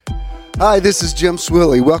Hi, this is Jim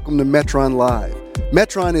Swilley. Welcome to Metron Live.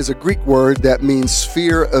 Metron is a Greek word that means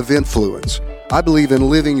sphere of influence. I believe in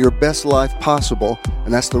living your best life possible,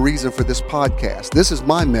 and that's the reason for this podcast. This is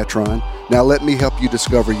my Metron. Now let me help you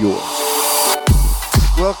discover yours.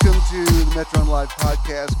 Welcome to the Metron Live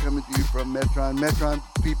podcast, coming to you from Metron. Metron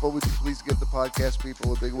people, would you please give the podcast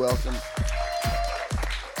people a big welcome?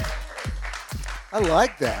 I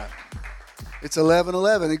like that. It's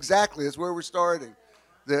 11:11, exactly. It's where we're starting.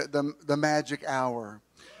 The magic hour.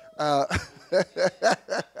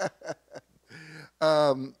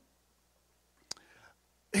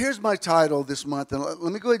 Here's my title this month, and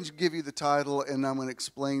let me go ahead and give you the title, and I'm going to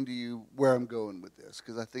explain to you where I'm going with this,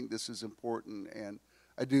 because I think this is important, and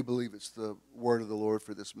I do believe it's the word of the Lord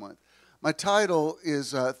for this month. My title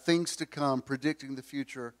is Things to Come, Predicting the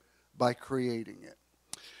Future by Creating It.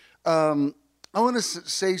 I want to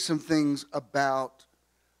say some things about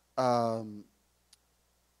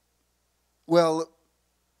well,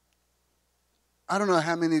 I don't know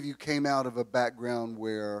how many of you came out of a background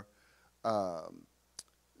where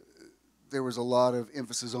there was a lot of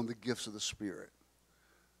emphasis on the gifts of the Spirit,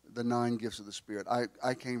 the 9 gifts of the Spirit.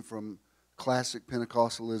 I came from classic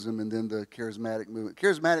Pentecostalism and then the charismatic movement.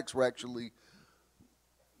 Charismatics were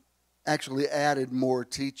actually added more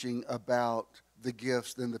teaching about the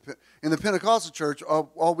gifts than in the Pentecostal church.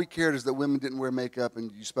 All we cared is that women didn't wear makeup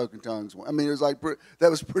and you spoke in tongues. I mean, it was like that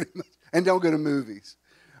was pretty much. And don't go to movies.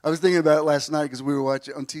 I was thinking about it last night because we were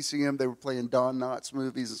watching on TCM. They were playing Don Knotts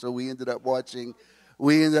movies, and so we ended up watching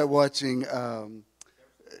The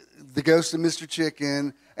Ghost of Mr.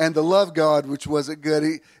 Chicken and The Love God, which wasn't good.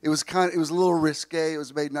 It was a little risque. It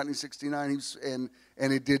was made in 1969,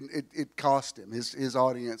 and it cost him. His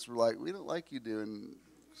audience were like, "We don't like you doing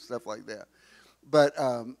stuff like that." But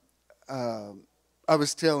I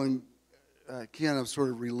was telling Ken, I was sort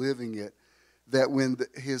of reliving it, that when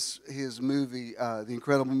his movie, The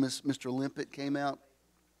Incredible Mr. Limpet, came out,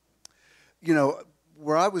 you know,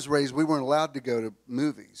 where I was raised, we weren't allowed to go to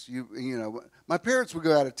movies. You know, my parents would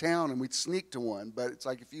go out of town and we'd sneak to one. But it's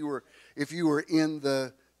like if you were in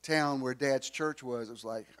the town where Dad's church was, it was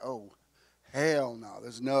like, oh, hell no,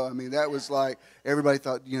 there's no. I mean, that was like everybody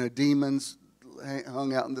thought, you know, demons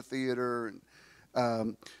hung out in the theater, and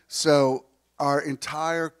so our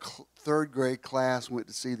entire third grade class went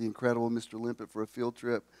to see The Incredible Mr. Limpet for a field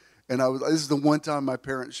trip. And this is the one time my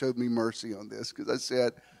parents showed me mercy on this, because I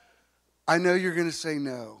said, I know you're going to say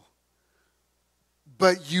no,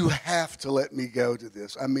 but you have to let me go to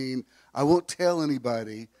this. I mean, I won't tell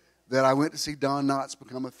anybody that I went to see Don Knotts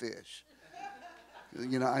become a fish.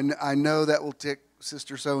 You know, I know that will tick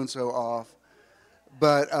Sister So-and-so off,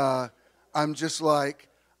 but I'm just like,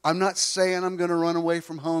 I'm not saying I'm going to run away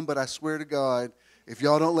from home, but I swear to God, if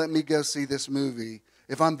y'all don't let me go see this movie,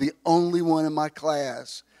 if I'm the only one in my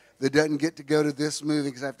class that doesn't get to go to this movie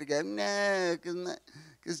because I have to go, no,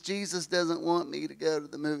 because Jesus doesn't want me to go to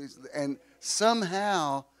the movies. And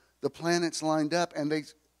somehow the planets lined up, and they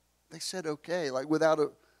said okay, like without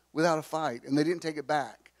a fight, and they didn't take it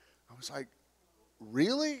back. I was like,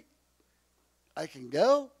 really? I can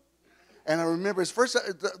go? And I remember it's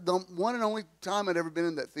the one and only time I'd ever been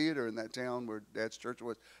in that theater in that town where Dad's church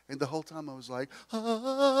was. And the whole time I was like,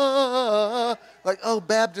 like, oh,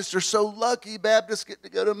 Baptists are so lucky. Baptists get to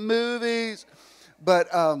go to movies.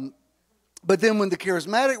 But then when the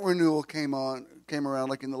charismatic renewal came around,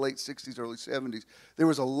 like in the late 60s, early 70s, there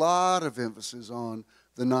was a lot of emphasis on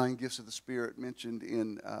the 9 gifts of the Spirit mentioned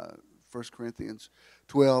in 1 Corinthians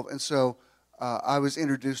 12. And so I was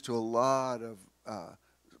introduced to a lot of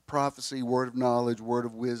prophecy, word of knowledge, word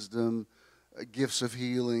of wisdom, gifts of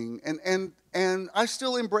healing, and I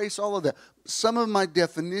still embrace all of that. Some of my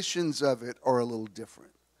definitions of it are a little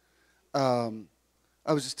different. I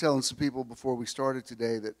was just telling some people before we started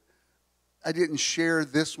today that I didn't share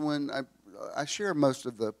this one. I share most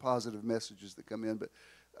of the positive messages that come in, but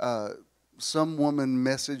some woman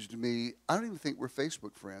messaged me. I don't even think we're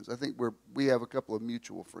Facebook friends. I think we have a couple of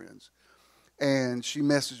mutual friends, and she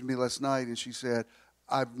messaged me last night, and she said,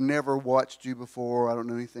 I've never watched you before. I don't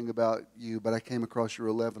know anything about you, but I came across your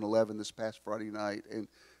 11:11 this past Friday night. And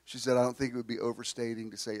she said, I don't think it would be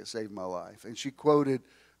overstating to say it saved my life. And she quoted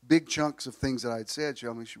big chunks of things that I'd said. She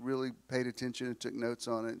really paid attention and took notes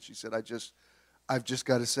on it. And she said, I've just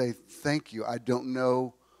got to say thank you. I don't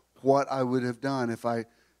know what I would have done if I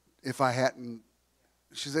hadn't.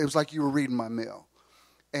 She said, it was like you were reading my mail.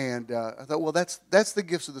 And I thought, well, that's the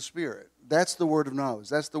gifts of the Spirit. That's the word of knowledge.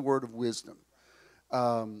 That's the word of wisdom.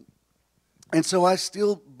 And so I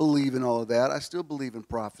still believe in all of that. I still believe in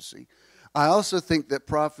prophecy. I also think that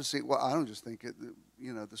prophecy, well, I don't just think it,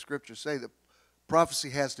 you know, the scriptures say that prophecy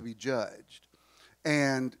has to be judged.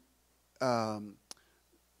 And um,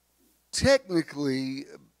 technically,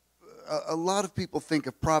 a lot of people think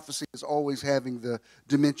of prophecy as always having the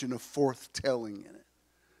dimension of forthtelling in it,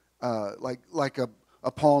 like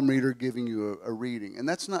a palm reader giving you a reading. And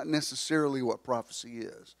that's not necessarily what prophecy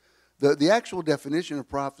is. The actual definition of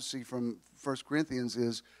prophecy from 1 Corinthians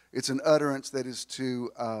is it's an utterance that is to,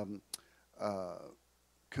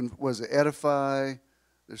 edify?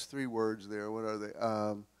 There's 3 words there. What are they?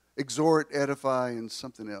 Exhort, edify, and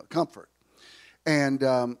something else. Comfort. And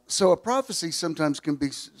so a prophecy sometimes can be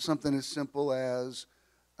something as simple as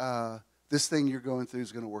this thing you're going through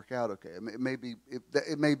is going to work out okay. It may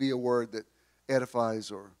be a word that edifies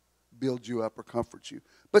or builds you up or comforts you.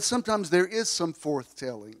 But sometimes there is some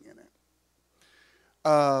forthtelling in it.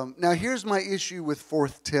 Now here's my issue with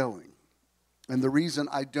forthtelling. And the reason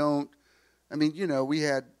we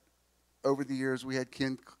had, over the years, we had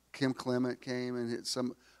Kim Clement came and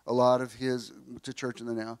a lot of his, to Church in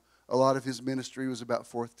the Now, a lot of his ministry was about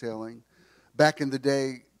forthtelling. Back in the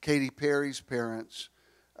day, Katy Perry's parents,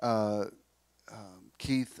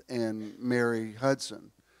 Keith and Mary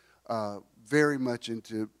Hudson, very much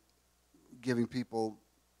into giving people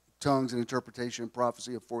tongues and interpretation and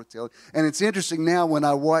prophecy of forthtelling. And it's interesting now when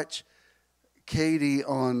I watch Katy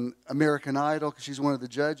on American Idol, because she's one of the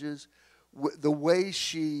judges, the way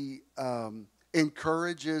she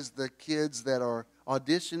encourages the kids that are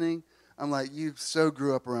auditioning. I'm like, you so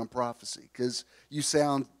grew up around prophecy because you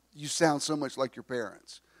sound so much like your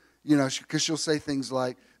parents. Because she'll say things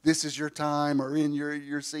like, this is your time or in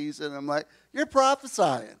your season. I'm like, you're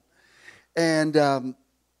prophesying. And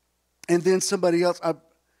then somebody else,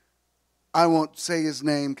 I won't say his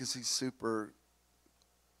name because he's super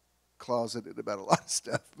closeted about a lot of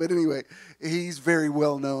stuff. But anyway, he's very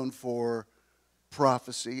well known for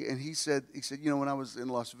prophecy. And he said, when I was in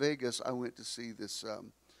Las Vegas, I went to see this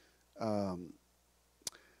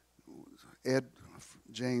Ed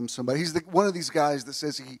James, somebody. He's one of these guys that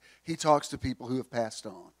says he talks to people who have passed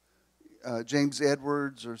on. James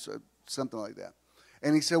Edwards or something like that.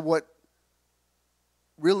 And he said what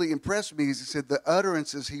really impressed me is he said the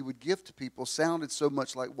utterances he would give to people sounded so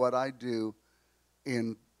much like what I do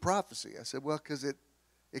in prophecy. I said, well, because it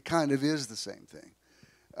kind of is the same thing.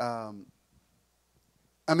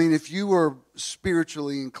 If you were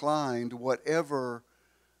spiritually inclined, whatever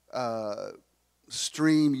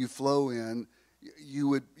stream you flow in, you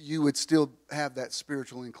would still have that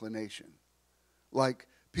spiritual inclination. Like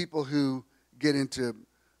people who get into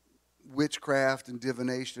witchcraft and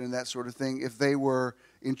divination and that sort of thing, if they were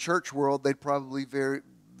in church world, they'd probably very,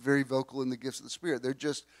 very vocal in the gifts of the Spirit. They're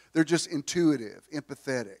just intuitive,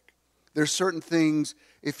 empathetic. There's certain things,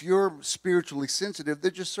 if you're spiritually sensitive,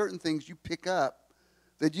 there's just certain things you pick up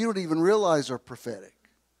that you don't even realize are prophetic.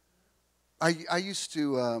 I used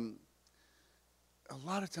to, a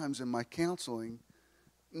lot of times in my counseling,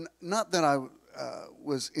 not that I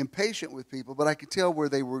was impatient with people, but I could tell where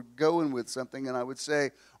they were going with something, and I would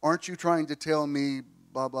say, aren't you trying to tell me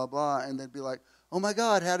blah, blah, blah? And they'd be like, oh my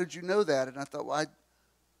God, how did you know that? And I thought, well,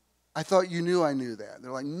 I thought you knew I knew that.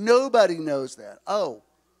 They're like, nobody knows that. Oh,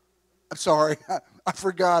 I'm sorry. I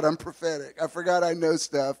forgot I'm prophetic. I forgot I know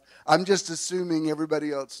stuff. I'm just assuming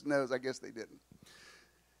everybody else knows. I guess they didn't.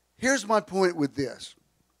 Here's my point with this.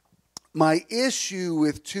 My issue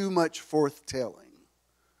with too much forthtelling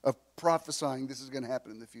of prophesying this is going to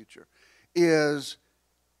happen in the future is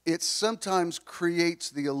it sometimes creates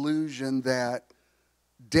the illusion that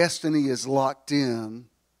destiny is locked in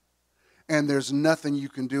and there's nothing you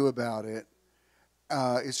can do about it.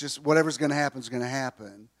 It's just whatever's going to happen is going to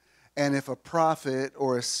happen. And if a prophet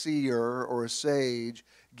or a seer or a sage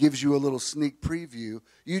gives you a little sneak preview,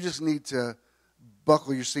 you just need to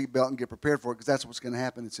buckle your seatbelt and get prepared for it because that's what's going to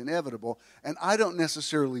happen. It's inevitable. And I don't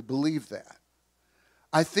necessarily believe that.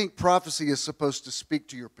 I think prophecy is supposed to speak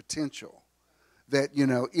to your potential. That,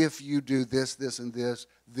 if you do this, this, and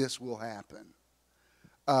this will happen.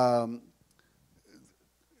 I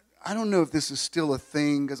don't know if this is still a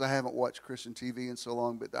thing because I haven't watched Christian TV in so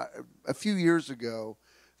long, but a few years ago,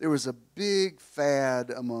 there was a big fad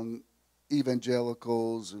among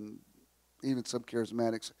evangelicals and even some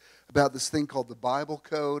charismatics about this thing called the Bible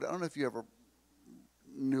Code. I don't know if you ever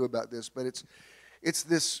knew about this, but it's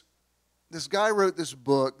this guy wrote this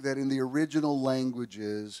book that in the original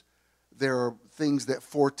languages, there are things that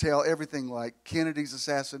foretell everything like Kennedy's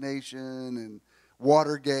assassination and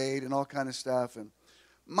Watergate and all kind of stuff. And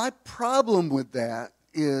my problem with that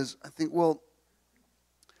is I think, well,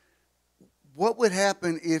 what would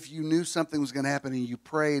happen if you knew something was going to happen and you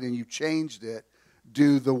prayed and you changed it?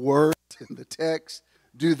 Do the words and the text,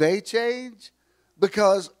 do they change?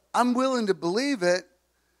 Because I'm willing to believe it.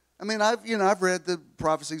 I mean, I've read the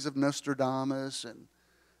prophecies of Nostradamus, and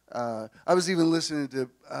I was even listening to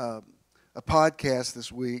a podcast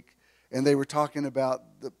this week, and they were talking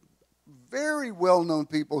about the very well-known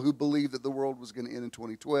people who believed that the world was going to end in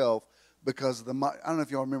 2012 because of I don't know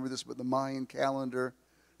if y'all remember this, but the Mayan calendar.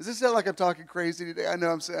 Does this sound like I'm talking crazy today? I know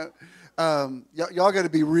I'm saying. Y'all got to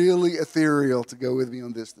be really ethereal to go with me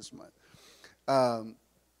on this month.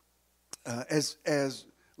 As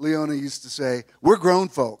Leona used to say, we're grown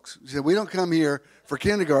folks. She said, we don't come here for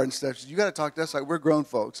kindergarten stuff. She said, you got to talk to us like we're grown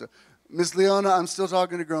folks. So, Miss Leona, I'm still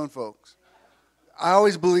talking to grown folks. I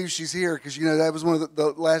always believe she's here because, that was one of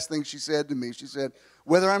the last things she said to me. She said,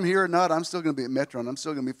 whether I'm here or not, I'm still going to be at Metron. I'm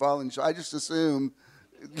still going to be following you. So I just assume,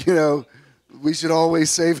 we should always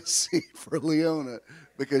save a seat for Leona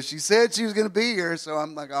because she said she was going to be here. So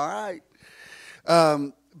I'm like, all right.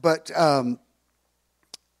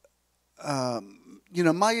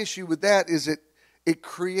 My issue with that is it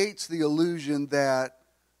creates the illusion that,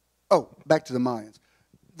 back to the Mayans.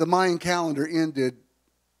 The Mayan calendar ended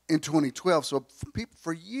in 2012. So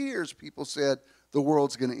for years, people said the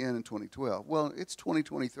world's going to end in 2012. Well, it's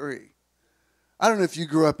 2023. I don't know if you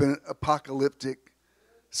grew up in apocalyptic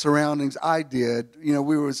surroundings. I did.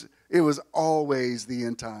 It was always the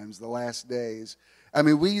end times, the last days. I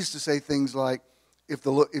mean, we used to say things like,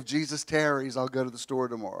 if Jesus tarries, I'll go to the store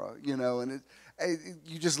tomorrow. And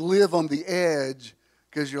you just live on the edge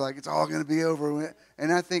because you're like, it's all going to be over.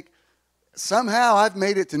 And I think somehow I've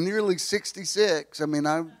made it to nearly 66. I mean,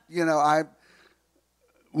 I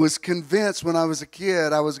was convinced when I was a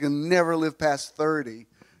kid I was going to never live past 30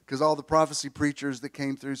 because all the prophecy preachers that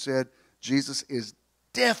came through said Jesus is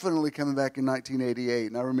definitely coming back in 1988.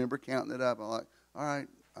 And I remember counting it up. I'm like, all right,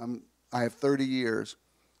 I have 30 years.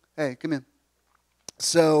 Hey, come in.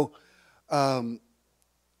 So I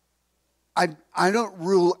don't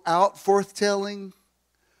rule out forthtelling.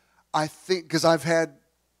 I think, because I've had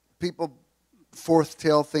people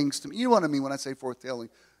forthtell things to me. You know what I mean when I say forthtelling?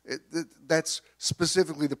 That's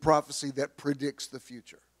specifically the prophecy that predicts the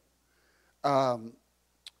future. I've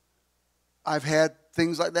had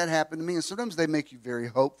things like that happen to me, and sometimes they make you very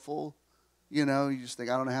hopeful. You just think,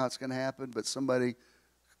 I don't know how it's going to happen, but somebody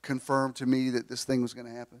confirmed to me that this thing was going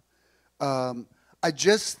to happen. I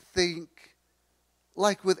just think,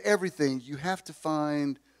 like with everything, you have to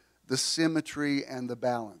find the symmetry and the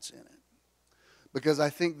balance in it. Because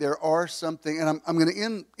I think there are something, and I'm going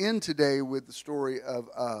to end today with the story of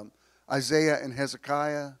Isaiah and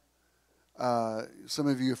Hezekiah. Some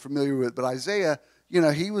of you are familiar with it, but Isaiah,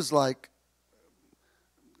 he was like,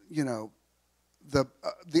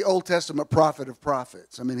 the Old Testament prophet of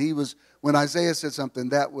prophets. I mean, when Isaiah said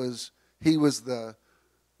something, he was the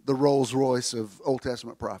Rolls Royce of Old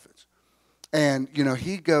Testament prophets. And,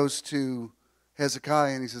 he goes to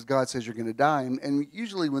Hezekiah and he says, God says you're going to die. And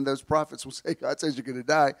usually when those prophets will say, God says you're going to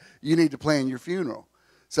die, you need to plan your funeral.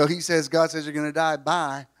 So he says, God says you're going to die,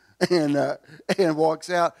 bye, and walks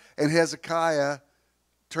out. And Hezekiah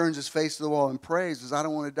turns his face to the wall and prays, says, I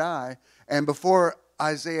don't want to die. And before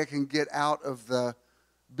Isaiah can get out of the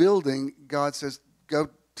building, God says, go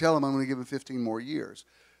tell him I'm going to give him 15 more years.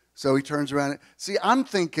 So he turns around. See, I'm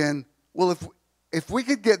thinking, well, if we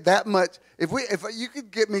could get that much, if you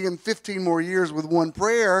could get me in 15 more years with one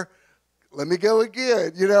prayer, let me go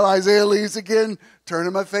again. Isaiah leaves again,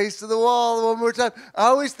 turning my face to the wall one more time. I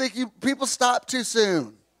always think people stop too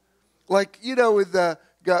soon. Like, with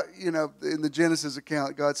God, in the Genesis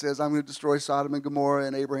account, God says, I'm going to destroy Sodom and Gomorrah.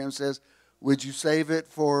 And Abraham says, would you save it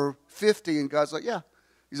for 50? And God's like, yeah.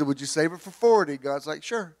 He said, would you save it for 40? God's like,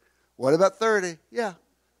 sure. What about 30? Yeah.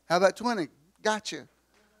 How about 20? Gotcha.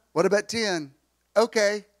 What about 10?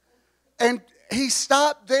 Okay. And he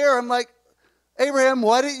stopped there. I'm like, Abraham,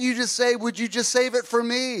 why didn't you just say, would you just save it for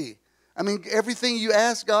me? I mean, everything you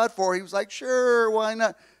asked God for, he was like, sure, why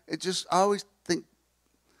not? I always think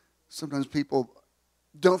sometimes people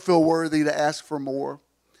don't feel worthy to ask for more,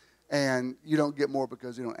 and you don't get more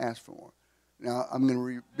because you don't ask for more. Now, I'm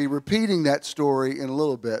going to be repeating that story in a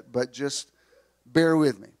little bit, but just bear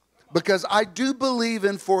with me. Because I do believe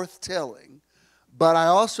in forthtelling, but I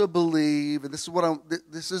also believe, and this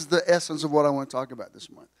is the essence of what I want to talk about this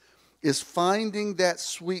month, is finding that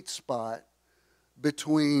sweet spot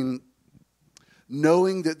between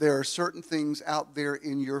knowing that there are certain things out there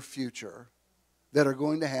in your future that are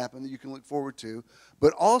going to happen that you can look forward to,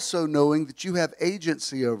 but also knowing that you have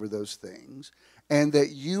agency over those things and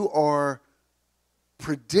that you are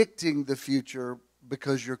predicting the future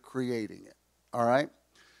because you're creating it. All right?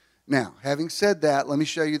 Now, having said that, let me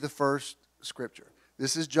show you the first scripture.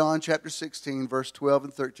 This is John chapter 16, verse 12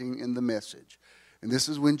 and 13 in the Message. And this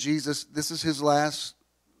is when Jesus, this is his last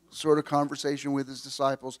sort of conversation with his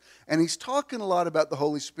disciples, and he's talking a lot about the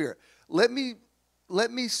Holy Spirit. Let me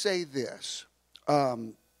say this.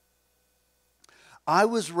 I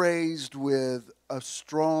was raised with a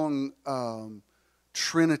strong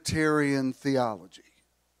Trinitarian theology.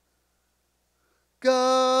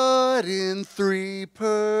 God in three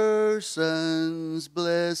persons,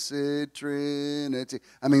 blessed Trinity.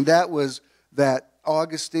 I mean, that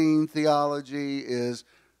Augustine theology is,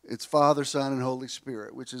 it's Father, Son, and Holy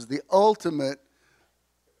Spirit, which is the ultimate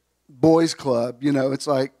boys club. You know, it's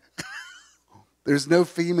like there's no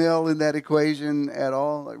female in that equation at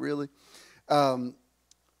all, like really.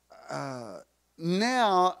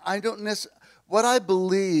 Now, I don't necessarily, what I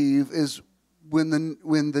believe is when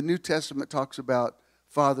the New Testament talks about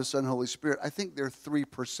Father, Son, Holy Spirit, I think there are three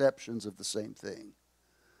perceptions of the same thing.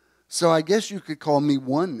 So I guess you could call me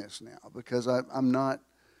oneness now, because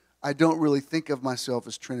I don't really think of myself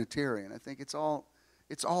as Trinitarian. I think it's all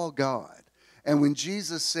God. And when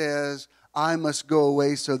Jesus says, I must go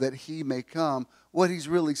away so that he may come, what he's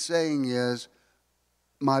really saying is,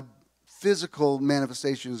 my physical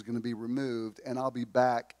manifestation is going to be removed, and I'll be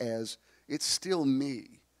back as, it's still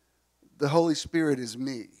me. The Holy Spirit is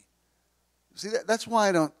me. See, that's why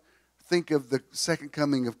I don't think of the second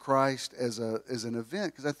coming of Christ as an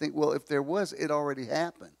event, because I think, well, if there was, it already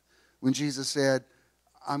happened. When Jesus said,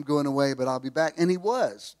 I'm going away, but I'll be back. And he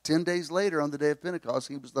was. 10 days later, on the day of Pentecost,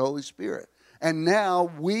 he was the Holy Spirit. And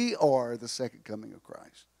now we are the second coming of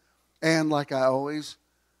Christ. And like I always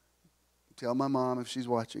tell my mom if she's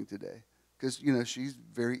watching today, because, you know, she's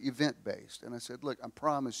very event-based. And I said, look, I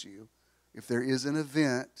promise you, if there is an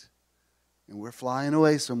event and we're flying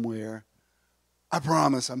away somewhere, I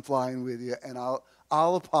promise I'm flying with you, and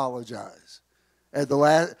I'll apologize. At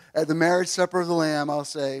the marriage supper of the Lamb, I'll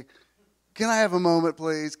say, can I have a moment,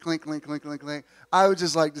 please? Clink, clink, clink, clink, clink. I would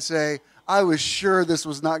just like to say, I was sure this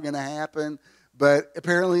was not going to happen, but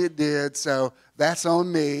apparently it did, so that's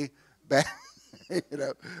on me. Bad,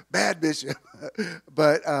 bad bishop.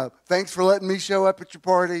 But thanks for letting me show up at your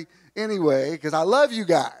party anyway, because I love you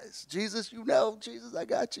guys. Jesus, Jesus, I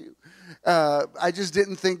got you. I just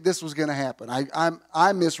didn't think this was going to happen.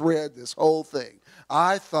 I misread this whole thing.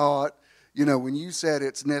 I thought, when you said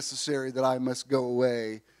it's necessary that I must go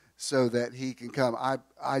away so that he can come,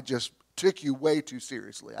 I just took you way too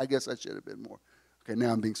seriously. I guess I should have been more. Okay,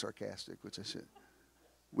 now I'm being sarcastic, which I should,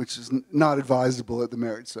 which is not advisable at the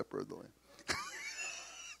marriage supper of the Lamb.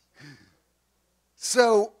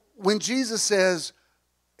 So when Jesus says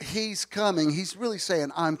he's coming, he's really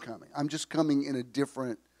saying, I'm coming. I'm just coming in a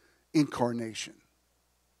different incarnation.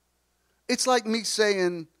 It's like me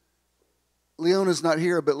saying, Leona's not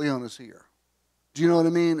here, but Leona's here. Do you know what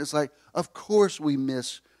I mean? It's like, of course we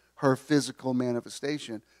miss her physical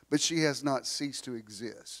manifestation, but she has not ceased to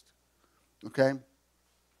exist. Okay?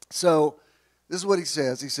 So this is what he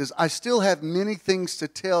says. He says, I still have many things to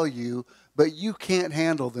tell you, but you can't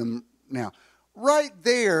handle them now. Right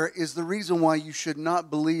there is the reason why you should not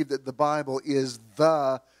believe that the Bible is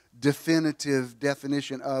the definitive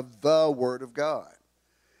definition of the Word of God.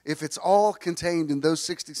 If it's all contained in those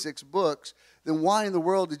 66 books, then why in the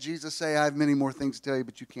world did Jesus say, I have many more things to tell you,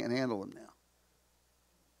 but you can't handle them now?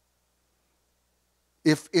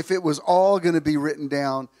 If it was all going to be written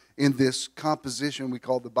down in this composition we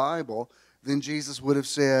call the Bible, then Jesus would have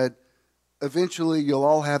said, eventually you'll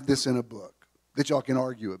all have this in a book that y'all can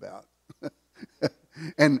argue about.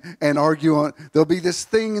 and argue on. There'll be this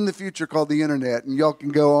thing in the future called the internet, and y'all can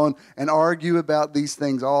go on and argue about these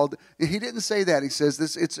things all. He didn't say that. He says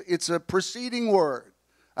this. It's a preceding word.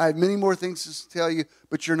 I have many more things to tell you,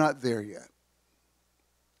 but you're not there yet.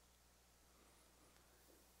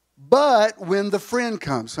 But when the friend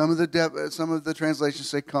comes, some of the translations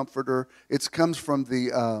say comforter. It comes from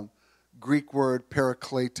the Greek word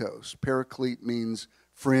parakletos. Paraklete means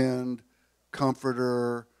friend,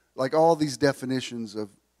 comforter, like all these definitions of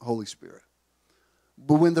Holy Spirit.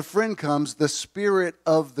 But when the friend comes, the Spirit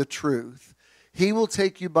of the truth, he will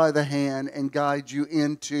take you by the hand and guide you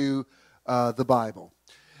into the Bible.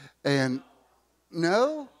 And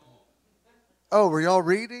no? Oh, were y'all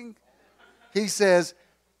reading? He says,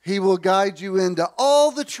 he will guide you into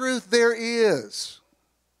all the truth there is.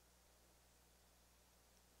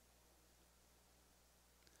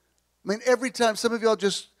 I mean, every time, some of y'all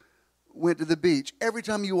just went to the beach. Every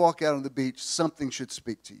time you walk out on the beach, something should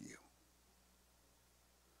speak to you.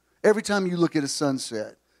 Every time you look at a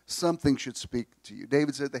sunset, something should speak to you.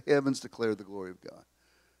 David said, the heavens declare the glory of God.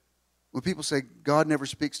 When people say, God never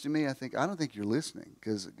speaks to me, I don't think you're listening.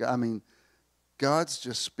 Because, God's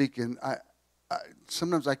just speaking.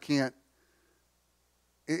 Sometimes I can't.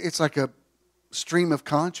 It's like a stream of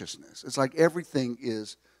consciousness. It's like everything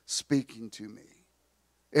is speaking to me.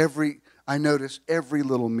 I notice every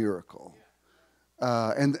little miracle.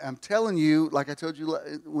 And I'm telling you, like I told you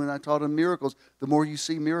when I taught on miracles, the more you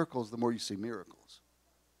see miracles, the more you see miracles.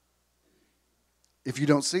 If you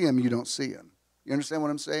don't see them, you don't see them. You understand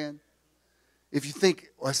what I'm saying? If you think,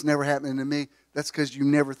 well, it's never happening to me, that's because you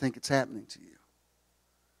never think it's happening to you.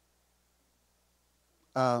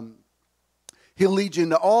 He'll lead you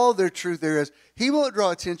into all their truth there is. He won't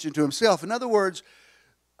draw attention to himself. In other words,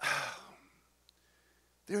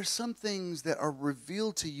 there are some things that are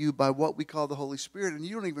revealed to you by what we call the Holy Spirit, and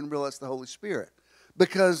you don't even realize the Holy Spirit.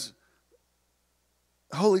 Because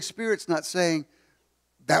the Holy Spirit's not saying,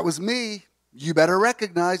 that was me, you better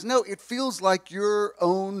recognize. No, it feels like your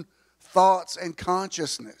own thoughts and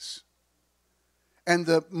consciousness. And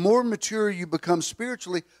the more mature you become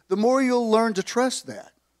spiritually, the more you'll learn to trust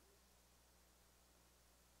that.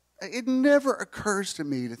 It never occurs to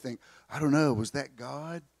me to think, I don't know, was that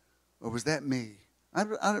God or was that me? I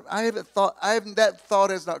haven't thought. That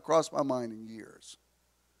thought has not crossed my mind in years.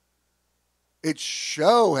 It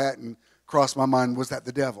hadn't crossed my mind. Was that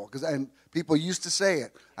the devil? And people used to say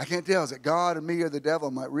it. I can't tell. Is it God or me or the devil?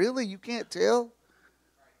 I'm like, really? You can't tell?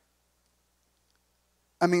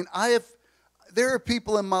 I mean, there are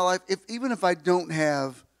people in my life. Even if I don't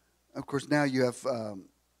have, of course, now you have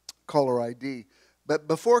caller ID. But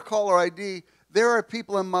before caller ID, there are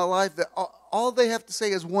people in my life that all they have to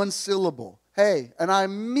say is one syllable. Hey, and I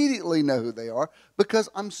immediately know who they are because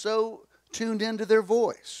I'm so tuned into their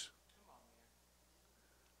voice.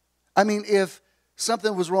 I mean, if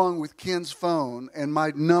something was wrong with Ken's phone and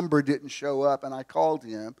my number didn't show up and I called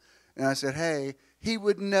him and I said, hey, he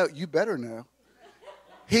would know. You better know.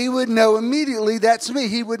 He would know immediately that's me.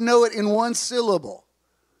 He would know it in one syllable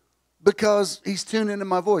because he's tuned into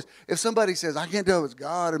my voice. If somebody says, I can't tell if it's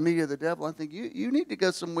God or me or the devil, I think you need to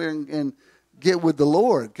go somewhere and get with the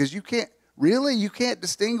Lord because you can't. Really? You can't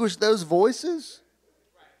distinguish those voices?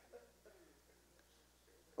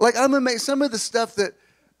 Like, I'm amazed. Some of the stuff that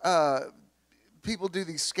people do,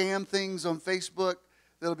 these scam things on Facebook,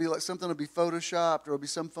 that'll be like something will be photoshopped or it'll be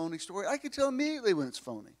some phony story. I can tell immediately when it's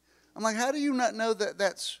phony. I'm like, how do you not know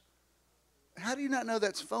that's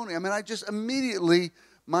phony? I mean, I just immediately,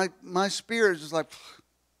 my spirit is just like,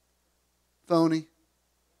 phony.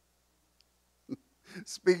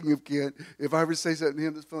 Speaking of Ken, if I ever say something to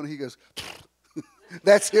him that's funny, he goes,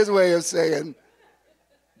 that's his way of saying,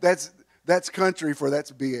 that's country for that's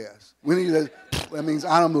BS. When he does, that means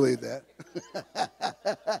I don't believe that.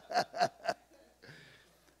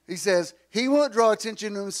 He says, he won't draw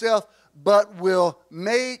attention to himself, but will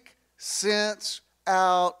make sense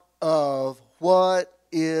out of what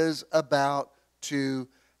is about to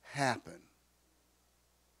happen.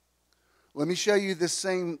 Let me show you this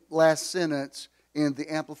same last sentence in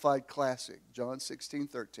the Amplified Classic, John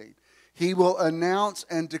 16:13. He will announce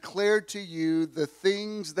and declare to you the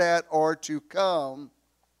things that are to come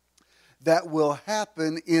that will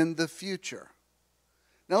happen in the future.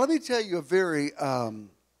 Now let me tell you a very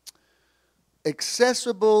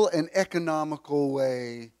accessible and economical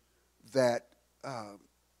way that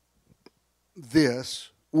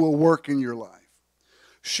this will work in your life.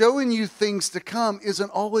 Showing you things to come isn't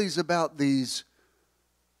always about these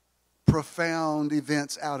profound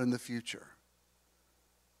events out in the future.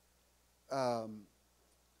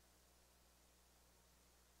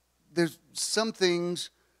 There's some things,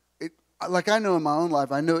 like I know in my own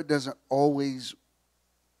life, I know it doesn't always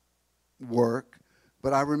work,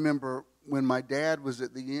 but I remember when my dad was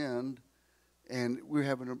at the end, and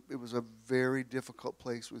it was a very difficult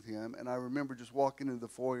place with him, and I remember just walking into the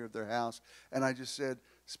foyer of their house, and I just said,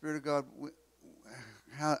 Spirit of God,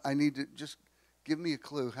 I need to just give me a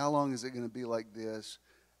clue. How long is it going to be like this?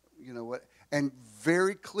 You know what? And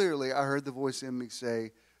very clearly, I heard the voice in me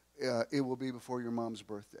say, "It will be before your mom's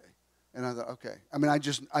birthday." And I thought, okay. I mean, I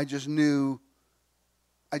just knew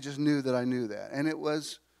that I knew that, and it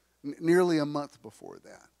was nearly a month before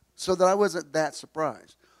that, so that I wasn't that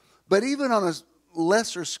surprised. But even on a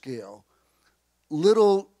lesser scale,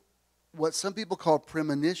 little what some people call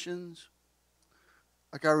premonitions.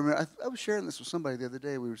 Like I remember, I was sharing this with somebody the other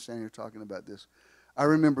day. We were standing here talking about this. I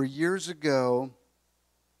remember years ago,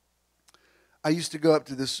 I used to go up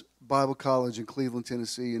to this Bible college in Cleveland,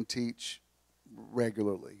 Tennessee, and teach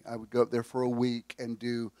regularly. I would go up there for a week and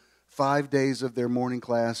do 5 days of their morning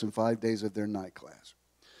class and 5 days of their night class.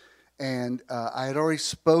 And I had already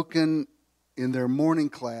spoken in their morning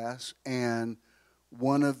class, and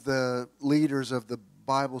one of the leaders of the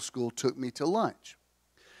Bible school took me to lunch.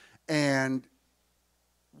 And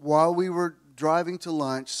while we were driving to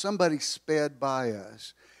lunch, somebody sped by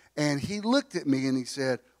us, and he looked at me and he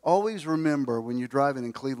said, always remember when you're driving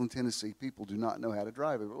in Cleveland, Tennessee, people do not know how to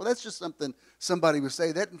drive. Well, that's just something somebody would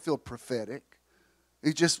say. That didn't feel prophetic.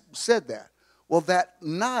 He just said that. Well, that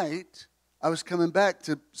night, I was coming back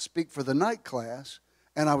to speak for the night class,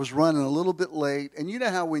 and I was running a little bit late. And you know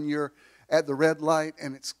how when you're at the red light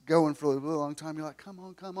and it's going for a really long time, you're like, come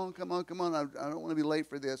on, come on, come on, come on. I don't want to be late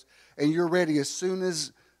for this. And you're ready as soon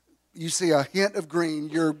as you see a hint of green,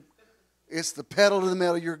 it's the pedal to the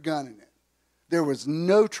metal, you're gunning it. There was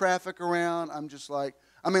no traffic around. I'm just like,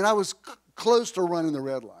 I was close to running the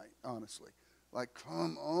red light, honestly. Like,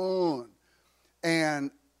 come on.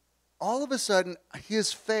 And all of a sudden,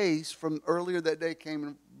 his face from earlier that day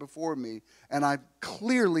came before me, and I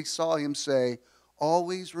clearly saw him say,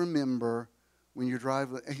 always remember when you're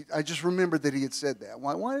driving. I just remembered that he had said that.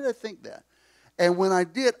 Why did I think that? And when I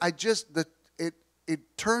did,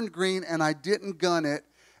 it turned green, and I didn't gun it,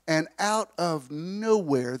 and out of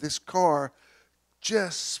nowhere, this car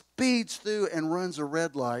just speeds through and runs a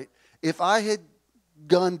red light. If I had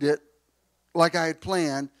gunned it like I had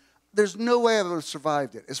planned, there's no way I would have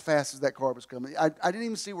survived it as fast as that car was coming. I didn't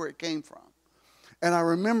even see where it came from. And I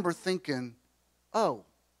remember thinking, oh,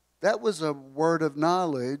 that was a word of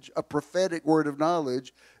knowledge, a prophetic word of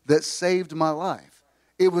knowledge that saved my life.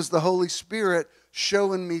 It was the Holy Spirit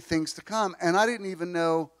showing me things to come. And I didn't even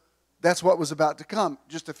know that's what was about to come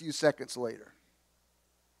just a few seconds later.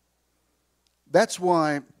 That's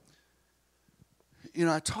why,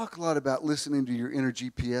 I talk a lot about listening to your inner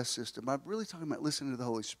GPS system. I'm really talking about listening to the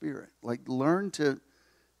Holy Spirit. Like, learn to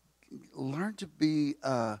be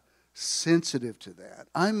sensitive to that.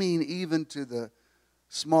 I mean, even to the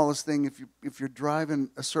smallest thing. If you're driving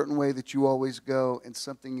a certain way that you always go, and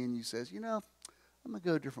something in you says, I'm going to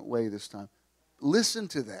go a different way this time. Listen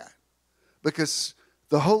to that, because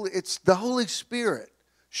it's the Holy Spirit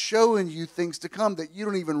showing you things to come that you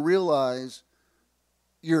don't even realize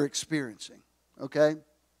you're experiencing. Okay?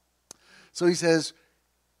 So he says,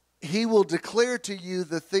 he will declare to you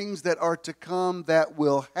the things that are to come that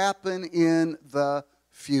will happen in the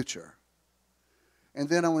future. And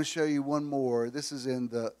then I want to show you one more. This is in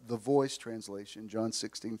the Voice translation, John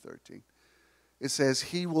 16:13. It says,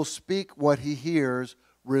 he will speak what he hears,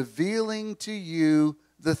 revealing to you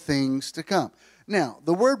the things to come. Now,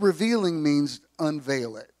 the word revealing means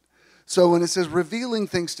unveil it. So when it says revealing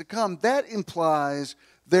things to come, that implies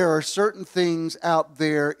there are certain things out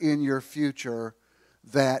there in your future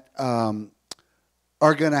that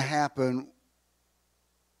are going to happen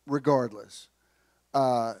regardless.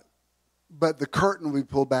 But the curtain will be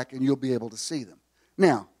pulled back and you'll be able to see them.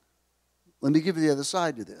 Now, let me give you the other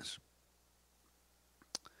side to this.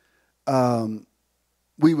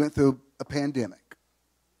 We went through a pandemic.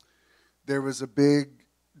 There was a big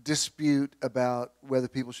dispute about whether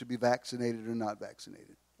people should be vaccinated or not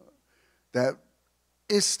vaccinated. That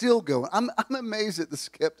is still going. I'm amazed at the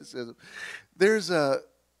skepticism. There's for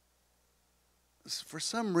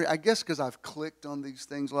some reason, I guess because I've clicked on these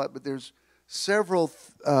things a lot, but there's several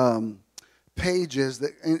pages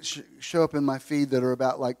that show up in my feed that are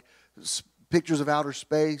about like pictures of outer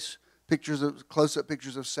space, close-up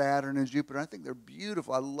pictures of Saturn and Jupiter. I think they're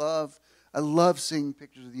beautiful. I love seeing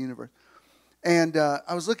pictures of the universe. And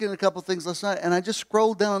I was looking at a couple things last night, and I just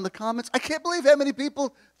scrolled down in the comments. I can't believe how many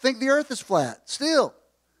people think the Earth is flat still.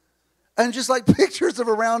 And just like pictures of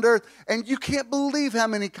around Earth. And you can't believe how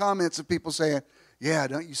many comments of people saying, yeah,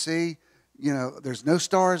 don't you see? There's no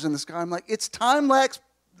stars in the sky. I'm like, it's time-lapse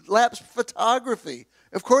photography.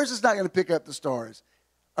 Of course it's not going to pick up the stars.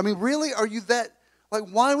 I mean, really? Are you that? Like,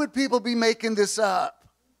 why would people be making this up?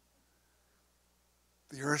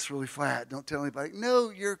 The Earth's really flat. Don't tell anybody.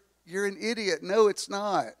 No, you're an idiot. No, it's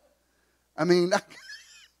not. I mean,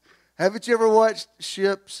 haven't you ever watched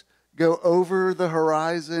ships go over the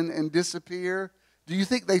horizon and disappear? Do you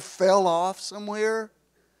think they fell off somewhere?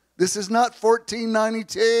 This is not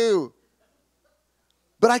 1492.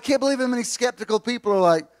 But I can't believe how many skeptical people are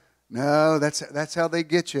like, no, that's how they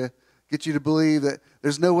get you to believe that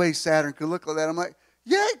there's no way Saturn could look like that. I'm like,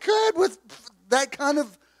 yeah, it could with that kind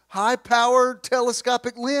of high-powered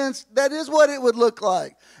telescopic lens. That is what it would look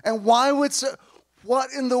like. And what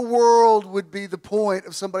in the world would be the point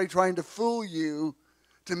of somebody trying to fool you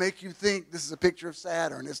to make you think this is a picture of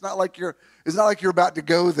Saturn? It's not like you're about to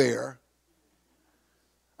go there.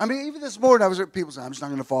 I mean, even this morning I was at people saying, I'm just not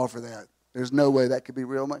going to fall for that. There's no way that could be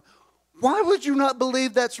real. I'm like, why would you not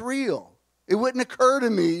believe that's real? It wouldn't occur to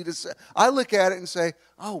me to say. I look at it and say,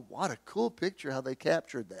 oh, what a cool picture how they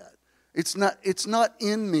captured that. It's not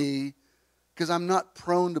in me because I'm not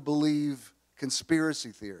prone to believe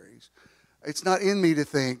conspiracy theories. It's not in me to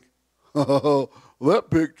think, oh, that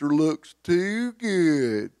picture looks too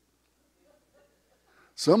good.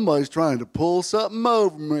 Somebody's trying to pull something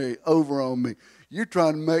over on me. You're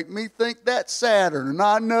trying to make me think that's Saturn, and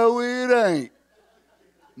I know it ain't.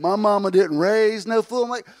 My mama didn't raise no fool.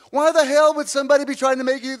 I'm like, why the hell would somebody be trying to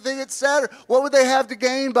make you think it's Saturn? What would they have to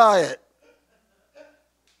gain by it?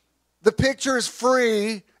 The picture is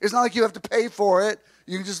free. It's not like you have to pay for it.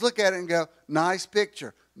 You can just look at it and go, nice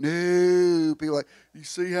picture. No, people are like, you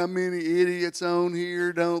see how many idiots on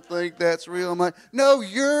here don't think that's real? I'm like, no,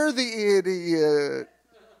 you're the idiot.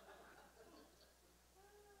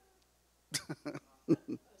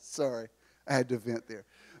 Sorry, I had to vent there.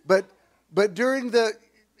 But during the,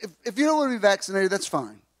 if you don't want to be vaccinated, that's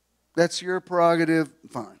fine. That's your prerogative,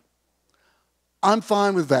 fine. I'm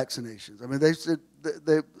fine with vaccinations. I mean, they said,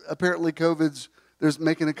 apparently there's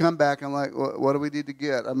making a comeback. I'm like, what do we need to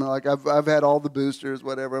get? I mean, like, I've had all the boosters,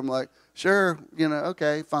 whatever. I'm like, sure,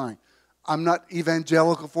 okay, fine. I'm not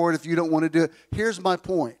evangelical for it if you don't want to do it. Here's my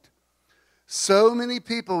point. So many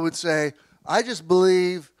people would say, I just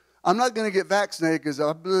believe I'm not going to get vaccinated because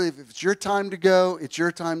I believe if it's your time to go, it's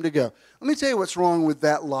your time to go. Let me tell you what's wrong with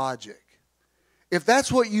that logic. If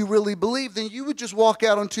that's what you really believe, then you would just walk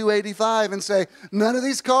out on 285 and say, none of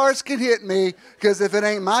these cars can hit me because if it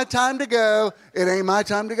ain't my time to go, it ain't my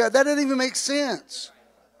time to go. That doesn't even make sense.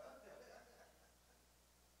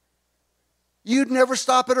 You'd never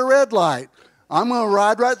stop at a red light. I'm going to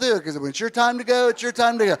ride right through because when it's your time to go, it's your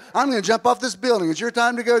time to go. I'm going to jump off this building. It's your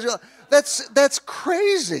time to go. That's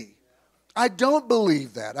crazy. I don't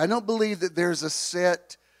believe that. I don't believe that there's a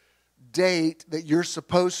set date that you're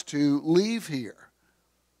supposed to leave here.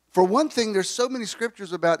 For one thing, there's so many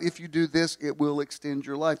scriptures about if you do this, it will extend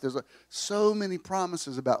your life. There's so many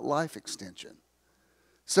promises about life extension.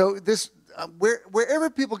 So this, wherever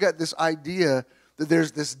people got this idea that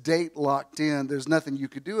there's this date locked in, there's nothing you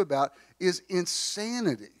could do about, is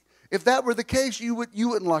insanity. If that were the case, you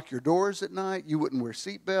wouldn't lock your doors at night. You wouldn't wear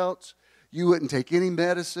seatbelts. You wouldn't take any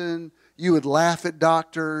medicine. You would laugh at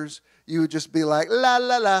doctors. You would just be like, la,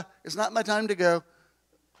 la, la, it's not my time to go.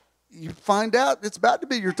 You find out it's about to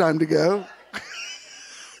be your time to go.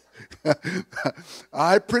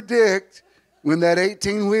 I predict when that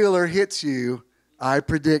 18-wheeler hits you, I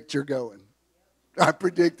predict you're going. I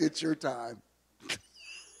predict it's your time.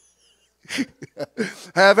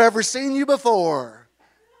 Have ever seen you before?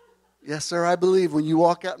 Yes, sir, I believe when you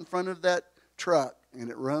walk out in front of that truck and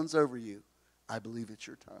it runs over you, I believe it's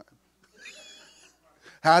your time.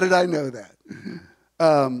 How did I know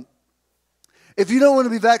that? If you don't want to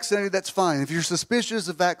be vaccinated, that's fine. If you're suspicious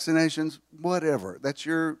of vaccinations, whatever. That's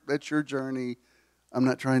your journey. I'm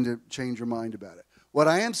not trying to change your mind about it. What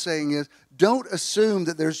I am saying is, don't assume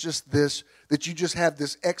that there's just this, that you just have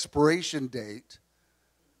this expiration date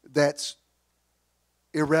that's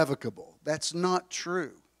irrevocable. That's not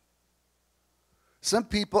true. Some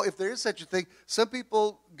people, if there is such a thing, some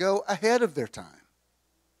people go ahead of their time.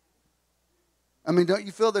 I mean, don't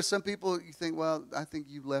you feel there's some people you think, well, I think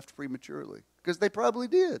you left prematurely? Because they probably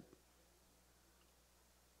did.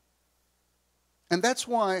 And that's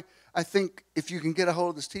why I think if you can get a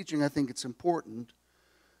hold of this teaching, I think it's important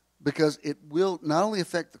because it will not only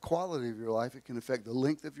affect the quality of your life, it can affect the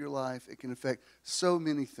length of your life. It can affect so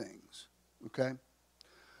many things, okay?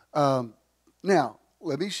 Now,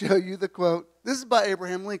 let me show you the quote. This is by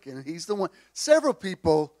Abraham Lincoln. He's the one. Several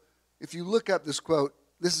people, if you look up this quote,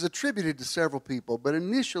 this is attributed to several people, but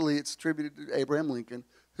initially it's attributed to Abraham Lincoln,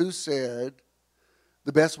 who said,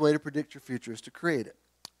 the best way to predict your future is to create it.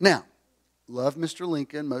 Now, love Mr.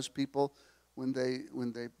 Lincoln. Most people, when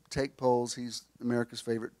they take polls, he's America's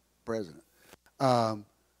favorite president.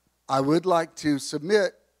 I would like to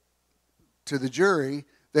submit to the jury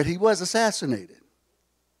that he was assassinated.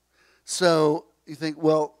 So you think,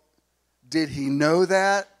 well, did he know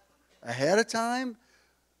that ahead of time?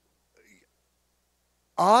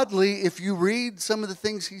 Oddly, if you read some of the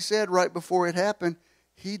things he said right before it happened,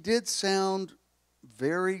 he did sound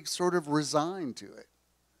very sort of resigned to it.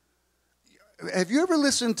 Have you ever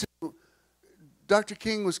listened to, Dr.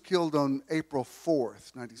 King was killed on April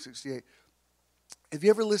 4th, 1968. Have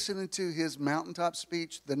you ever listened to his mountaintop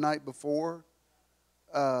speech the night before?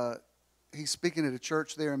 He's speaking at a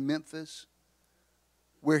church there in Memphis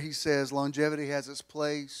where he says, longevity has its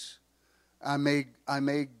place. I may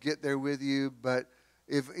get there with you, but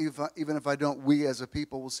even if I don't, we as a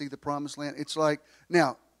people will see the promised land. It's like,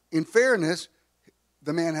 now, in fairness,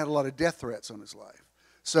 the man had a lot of death threats on his life.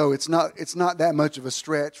 So it's not that much of a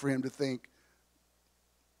stretch for him to think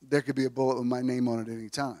there could be a bullet with my name on it at any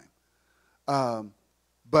time.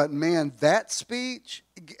 But man, that speech,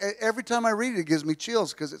 every time I read it, it gives me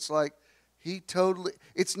chills because it's like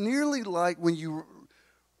it's nearly like when you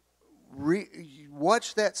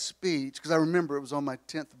watch that speech, because I remember it was on my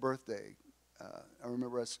 10th birthday. I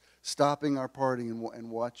remember us stopping our party and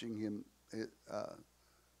watching him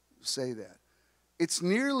say that. It's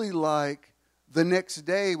nearly like the next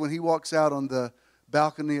day when he walks out on the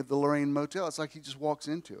balcony of the Lorraine Motel. It's like he just walks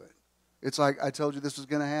into it. It's like, I told you this was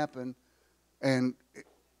going to happen. And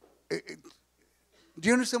do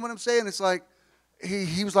you understand what I'm saying? It's like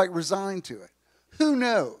he was like resigned to it. Who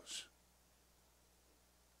knows?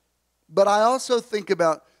 But I also think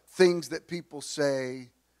about things that people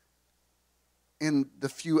say in the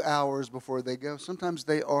few hours before they go. Sometimes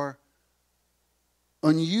they are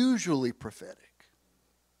unusually prophetic,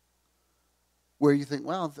 where you think,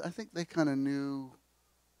 wow, I think they kind of knew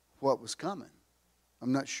what was coming.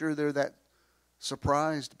 I'm not sure they're that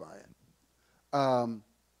surprised by it.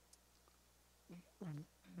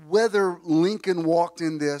 Whether Lincoln walked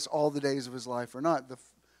in this all the days of his life or not,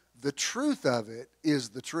 the truth of it is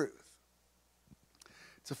the truth.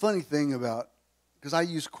 It's a funny thing about, because I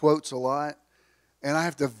use quotes a lot, and I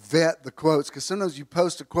have to vet the quotes, because sometimes you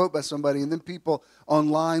post a quote by somebody, and then people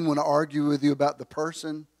online want to argue with you about the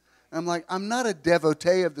person. And I'm like, I'm not a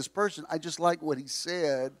devotee of this person. I just like what he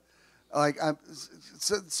said. Like,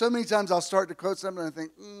 so many times I'll start to quote something, and I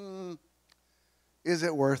think, is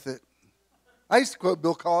it worth it? I used to quote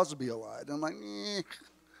Bill Cosby a lot. And I'm like,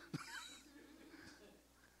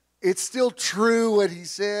 It's still true what he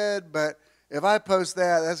said, but if I post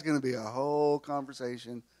that, that's going to be a whole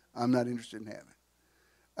conversation I'm not interested in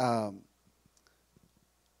having.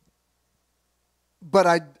 But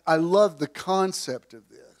I love the concept of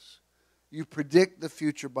this. You predict the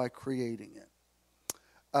future by creating it.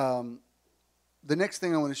 The next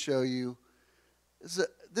thing I want to show you is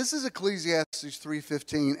this is Ecclesiastes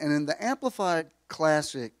 3:15, and in the Amplified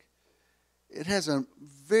Classic, it has a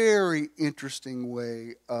very interesting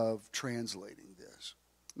way of translating this.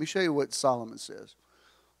 Let me show you what Solomon says.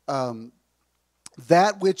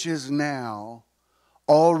 That which is now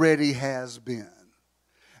already has been,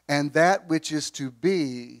 and that which is to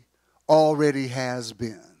be already has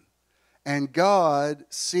been. And God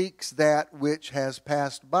seeks that which has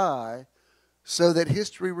passed by so that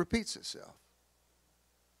history repeats itself.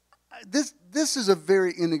 This is a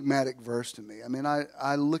very enigmatic verse to me. I mean,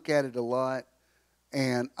 I look at it a lot,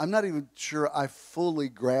 and I'm not even sure I fully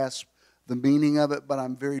grasp the meaning of it, but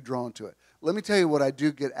I'm very drawn to it. Let me tell you what I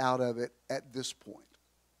do get out of it at this point.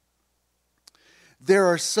 There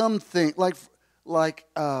are some things, like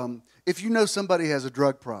if you know somebody has a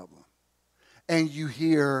drug problem, and you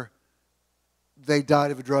hear they died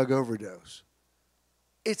of a drug overdose,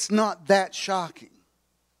 it's not that shocking,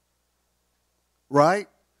 right?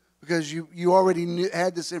 Because you already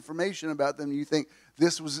had this information about them, and you think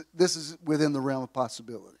this is within the realm of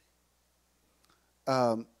possibility.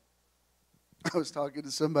 I was talking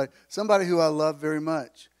to somebody who I love very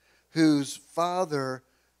much, whose father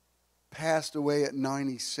passed away at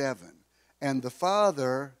 97, and the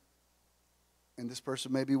father, and this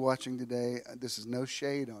person may be watching today, this is no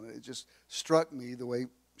shade on it, it just struck me the way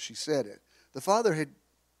she said it. The father had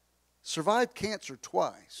survived cancer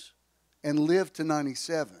twice and lived to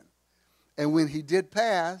 97. And when he did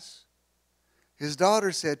pass, his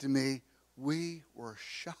daughter said to me, "We were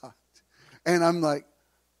shocked." And I'm like,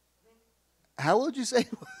 how old did you say?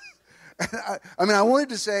 I mean, I wanted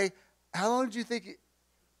to say, how long did you think?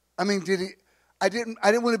 Did he? I didn't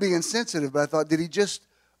want to be insensitive, but I thought, did he just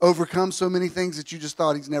overcome so many things that you just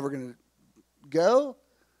thought he's never going to go?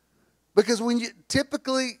 Because when you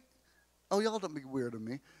typically, y'all don't be weird of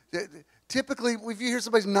me. Typically, if you hear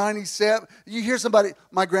somebody's 97, you hear somebody,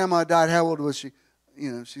 my grandma died, how old was she?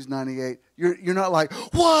 She's 98. You're not like,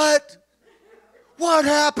 what? What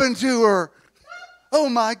happened to her? Oh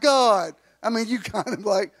my God. I mean, you kind of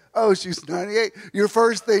like, oh, she's 98. Your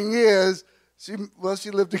first thing is, she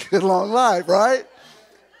lived a good long life, right?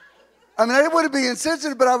 I mean, I didn't want to be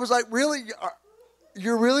insensitive, but I was like, really?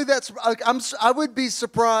 You're really that? I would be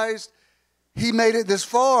surprised he made it this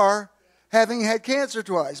far having had cancer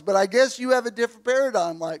twice. But I guess you have a different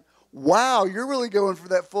paradigm. Like, wow, you're really going for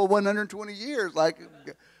that full 120 years. Like,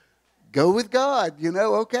 go with God,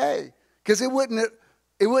 okay. Because it wouldn't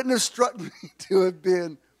have struck me to have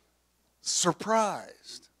been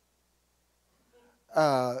surprised.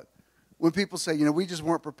 When people say, we just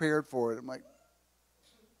weren't prepared for it. I'm like,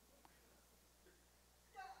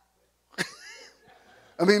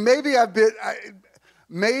 I mean, maybe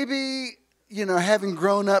having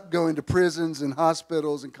grown up going to prisons and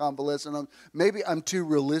hospitals and convalescent, maybe I'm too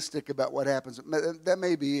realistic about what happens. That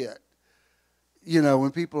may be it.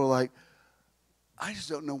 When people are like, I just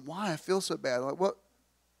don't know why I feel so bad. I'm like, what?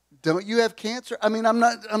 Don't you have cancer? I mean, I'm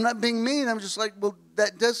not being mean. I'm just like, well,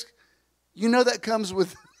 that does You know that comes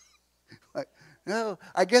with, like, no,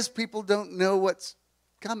 I guess people don't know what's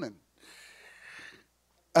coming.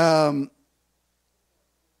 But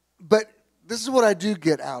this is what I do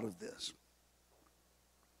get out of this.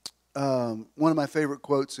 One of my favorite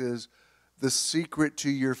quotes is, "The secret to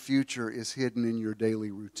your future is hidden in your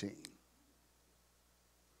daily routine."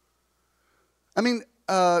 I mean,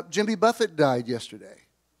 Jimmy Buffett died yesterday,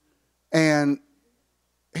 and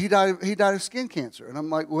he died of skin cancer. And I'm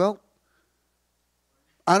like, well,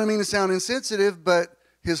 I don't mean to sound insensitive, but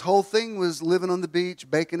his whole thing was living on the beach,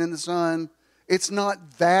 baking in the sun. It's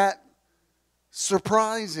not that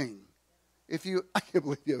surprising. I can't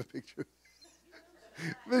believe you have a picture.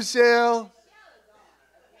 Michelle.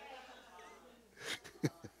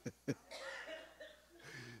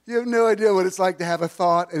 You have no idea what it's like to have a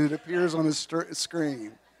thought and it appears on a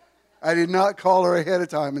screen. I did not call her ahead of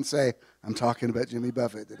time and say, I'm talking about Jimmy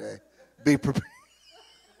Buffett today. Be prepared.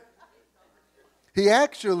 He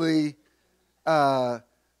actually, where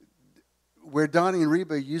Donnie and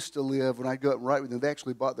Reba used to live, when I'd go up and write with them, they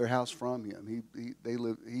actually bought their house from him. He'd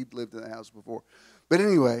lived in the house before. But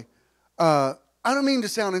anyway, I don't mean to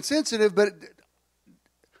sound insensitive, but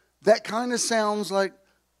that kind of sounds like,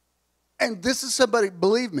 and this is somebody,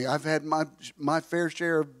 believe me, I've had my fair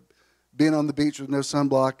share of being on the beach with no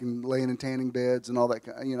sunblock and laying in tanning beds and all that.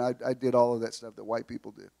 I did all of that stuff that white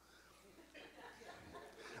people do.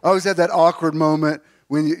 I always had that awkward moment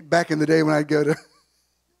back in the day when I'd go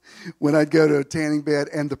to a tanning bed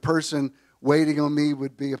and the person waiting on me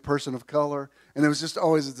would be a person of color, and there was just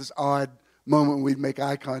always this odd moment when we'd make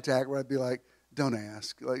eye contact where I'd be like, "Don't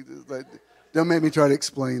ask, like don't make me try to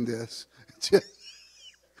explain this."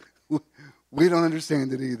 We don't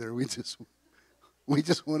understand it either. We just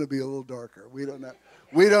want to be a little darker. We don't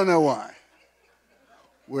know why.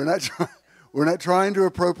 We're not trying to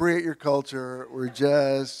appropriate your culture. We're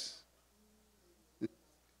just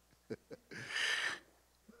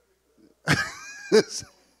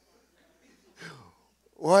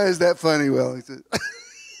Why is that funny, Wellington?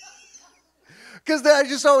 Because I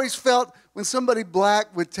just always felt when somebody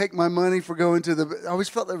black would take my money for going I always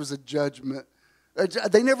felt there was a judgment.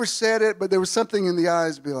 They never said it, but there was something in the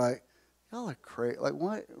eyes to be like, y'all are crazy. Like,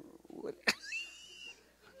 what?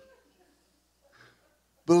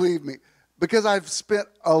 Believe me, because I've spent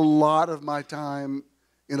a lot of my time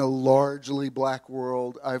in a largely black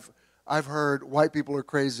world, I've heard white people are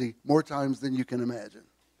crazy more times than you can imagine.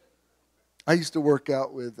 I used to work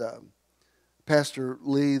out with Pastor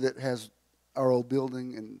Lee that has our old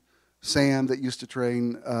building, and Sam that used to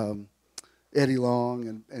train Eddie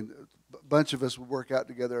Long, and a bunch of us would work out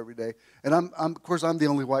together every day. And of course I'm the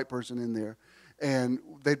only white person in there, and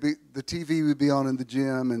the TV would be on in the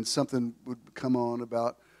gym, and something would come on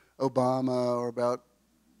about Obama or about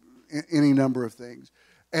any number of things,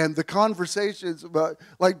 and the conversations about,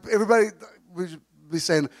 like, everybody would be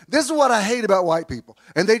saying, "This is what I hate about white people,"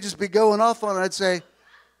 and they'd just be going off on it. I'd say,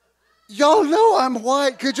 "Y'all know I'm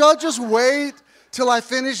white. Could y'all just wait till I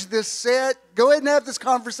finish this set? Go ahead and have this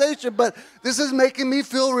conversation, but this is making me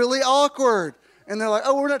feel really awkward." And they're like,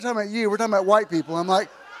 "Oh, we're not talking about you. We're talking about white people." I'm like,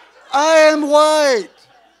 I am white.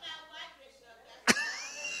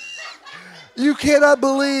 You cannot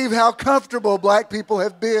believe how comfortable black people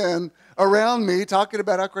have been around me talking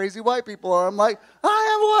about how crazy white people are. I'm like,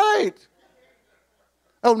 I am white.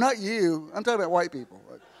 Oh, not you. I'm talking about white people.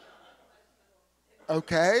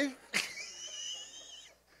 Okay.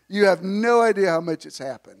 You have no idea how much it's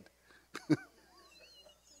happened.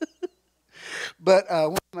 But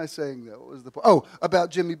what am I saying, though? What was the point? Oh,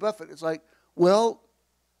 about Jimmy Buffett. It's like, well,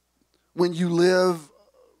 when you live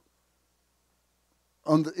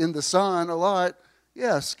in the sun a lot,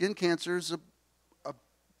 yeah, skin cancer is a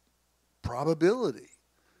probability.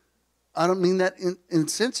 I don't mean that in an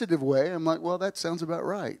insensitive way. I'm like, well, that sounds about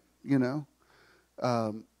right, you know.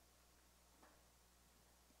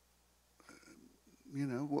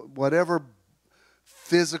 Whatever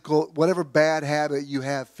bad habit you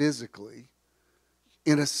have physically,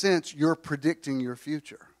 in a sense, you're predicting your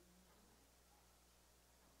future.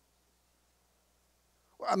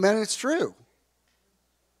 I mean, it's true.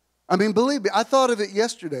 I mean, believe me, I thought of it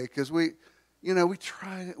yesterday because we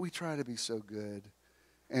try to be so good,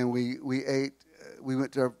 and we ate. We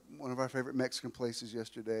went to one of our favorite Mexican places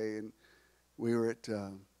yesterday, and we were at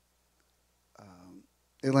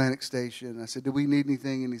Atlantic Station. I said, "Do we need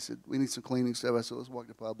anything?" And he said, "We need some cleaning stuff." I said, "Let's walk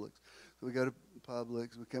to Publix." So we go to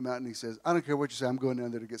Publix. We come out, and he says, "I don't care what you say. I'm going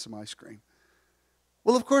down there to get some ice cream."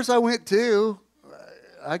 Well, of course I went too.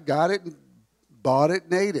 I got it and bought it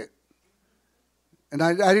and ate it. And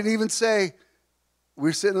I didn't even say,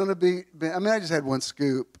 we're sitting on a beach. I mean, I just had one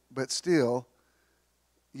scoop, but still,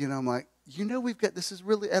 I'm like, we've got, this is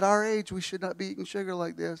really, at our age, we should not be eating sugar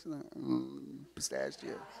like this.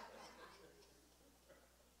 Pistachio.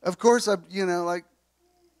 Of course, of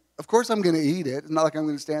course I'm going to eat it. It's not like I'm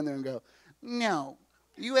going to stand there and go, no,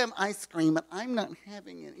 you have ice cream, but I'm not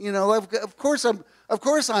having it. Of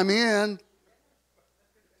course I'm in.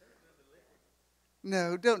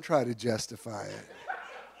 No, don't try to justify it.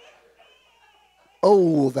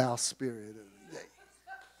 Oh, thou spirit.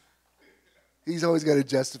 He's always got a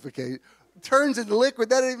justification. Turns into liquid.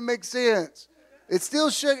 That doesn't even make sense. It's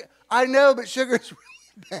still sugar. I know, but sugar is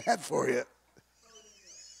really bad for you.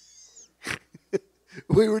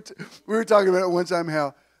 We were talking about it one time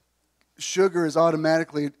how sugar is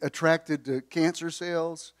automatically attracted to cancer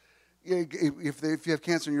cells. If you have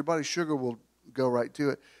cancer in your body, sugar will go right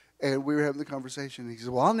to it. And we were having the conversation. And he said,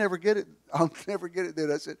 well, I'll never get it. I'll never get it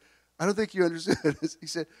then. I said, I don't think you understood. He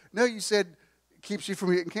said, no, you said it keeps you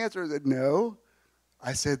from getting cancer. I said, no.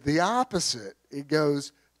 I said the opposite. It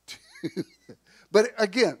goes to... But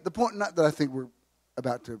again, the point, not that I think we're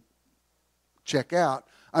about to check out.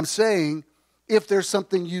 I'm saying if there's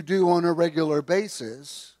something you do on a regular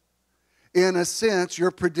basis, in a sense,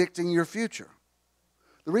 you're predicting your future.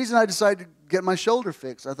 The reason I decided to get my shoulder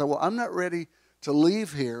fixed, I thought, well, I'm not ready to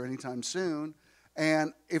leave here anytime soon.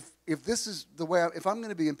 And if this is the way, if I'm going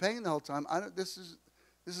to be in pain the whole time, this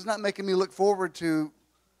is not making me look forward to,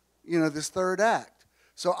 this third act.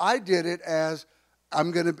 So I did it as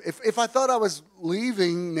I'm going to, if I thought I was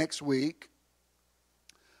leaving next week,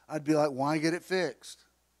 I'd be like, why get it fixed?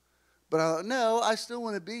 But I thought, no, I still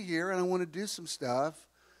want to be here and I want to do some stuff.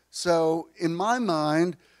 So in my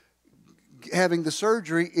mind, having the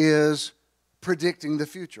surgery is predicting the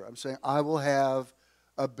future. I'm saying I will have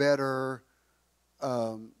a better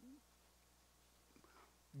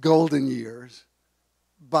golden years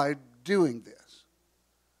by doing this.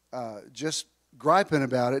 Just griping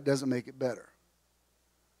about it doesn't make it better.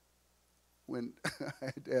 When I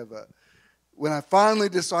had to have when I finally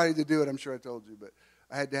decided to do it, I'm sure I told you, but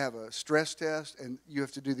I had to have a stress test, and you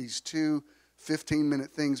have to do these 2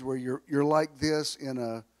 15-minute things where you're like this in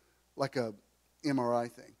a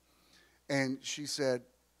MRI thing. And she said,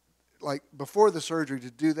 like before the surgery,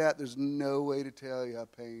 to do that, there's no way to tell you how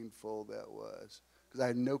painful that was because I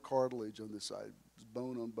had no cartilage on this side. It was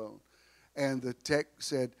bone on bone. And the tech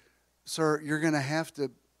said, sir, you're going to have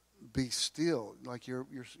to be still, like you're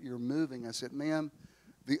moving. I said, ma'am,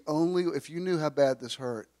 if you knew how bad this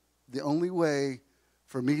hurt, the only way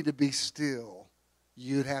for me to be still,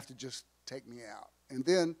 you'd have to just take me out. And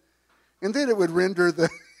then it would render the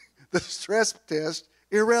stress test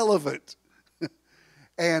irrelevant.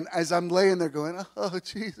 And as I'm laying there going, oh,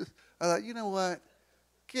 Jesus, I thought, you know what?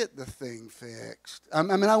 Get the thing fixed.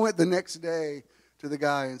 I went the next day to the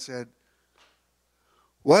guy and said,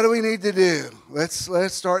 what do we need to do? Let's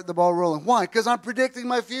start the ball rolling. Why? Because I'm predicting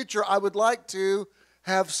my future. I would like to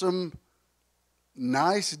have some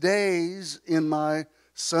nice days in my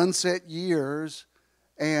sunset years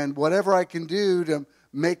and whatever I can do to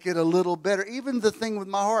make it a little better. Even the thing with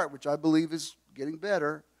my heart, which I believe is getting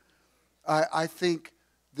better, I think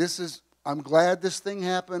I'm glad this thing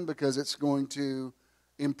happened because it's going to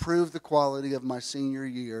improve the quality of my senior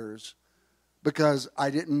years because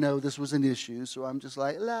I didn't know this was an issue. So I'm just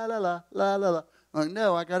like, la, la, la, la, la, la. I'm like,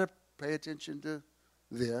 no, I got to pay attention to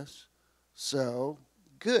this. So,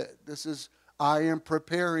 good. I am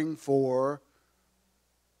preparing for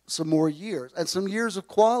some more years and some years of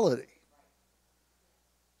quality.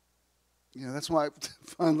 That's why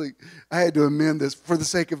finally I had to amend this for the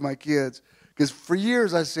sake of my kids. Because for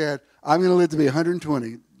years I said, I'm going to live to be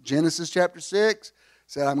 120. Genesis chapter 6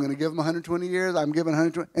 said, I'm going to give them 120 years. I'm giving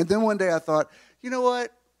 120. And then one day I thought, you know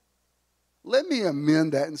what? Let me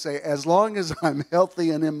amend that and say, as long as I'm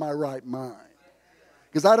healthy and in my right mind.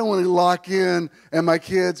 Because I don't want to lock in and my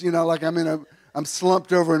kids, like I'm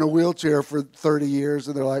slumped over in a wheelchair for 30 years.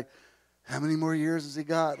 And they're like, how many more years has he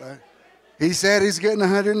got? He said he's getting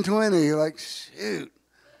 120. Like, shoot.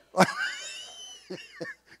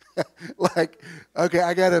 Like, okay,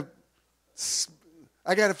 I gotta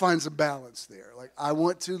find some balance there. Like, I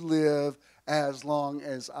want to live as long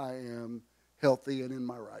as I am healthy and in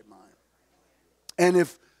my right mind. And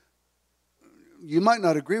if you might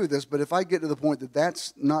not agree with this, but if I get to the point that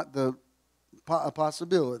that's not a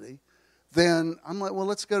possibility, then I'm like, well,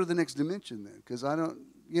 let's go to the next dimension then, because I don't,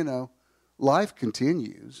 life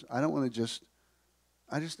continues. I don't want to just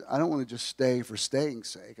stay for staying's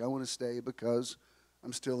sake. I want to stay because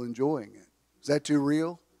I'm still enjoying it. Is that too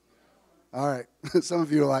real? All right. Some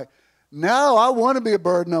of you are like, no, I want to be a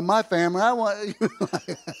burden on my family.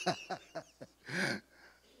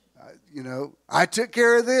 I took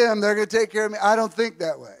care of them. They're going to take care of me. I don't think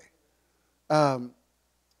that way.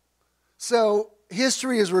 So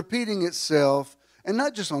history is repeating itself, and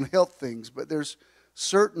not just on health things, but there's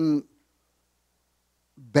certain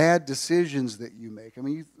bad decisions that you make. I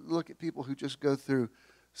mean, you look at people who just go through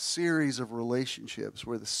series of relationships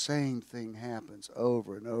where the same thing happens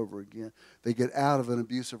over and over again. They get out of an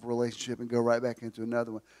abusive relationship and go right back into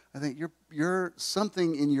another one. I think you're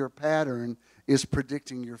something in your pattern is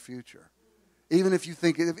predicting your future. Even if you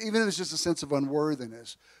think, even if it's just a sense of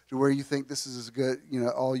unworthiness to where you think this is as good,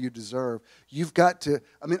 all you deserve, you've got to,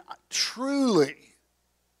 truly,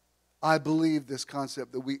 I believe this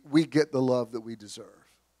concept that we get the love that we deserve,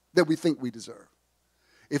 that we think we deserve.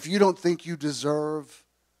 If you don't think you deserve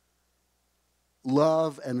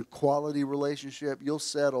love and quality relationship, you'll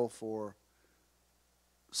settle for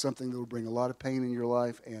something that will bring a lot of pain in your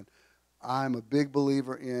life. And I'm a big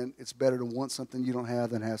believer in it's better to want something you don't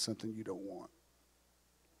have than have something you don't want.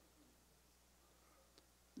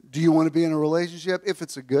 Do you want to be in a relationship? If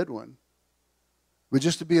it's a good one. But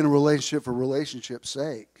just to be in a relationship for relationship's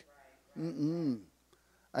sake. I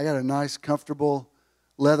got a nice, comfortable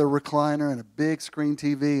leather recliner and a big screen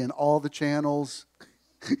TV and all the channels.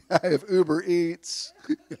 I have Uber Eats.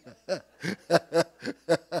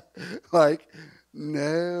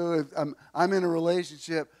 No, I'm in a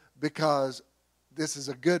relationship because this is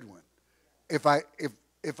a good one. If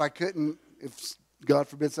God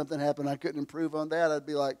forbid something happened, I couldn't improve on that, I'd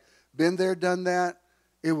be like, been there, done that.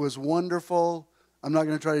 It was wonderful. I'm not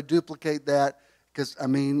going to try to duplicate that because,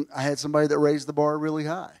 I had somebody that raised the bar really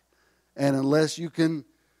high. And unless you can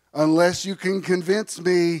convince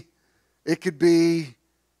me it could be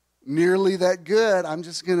nearly that good, I'm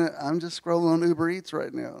just scrolling on Uber Eats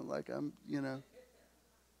right now.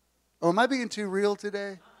 Oh, am I being too real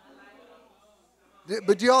today?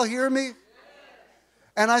 But do y'all hear me?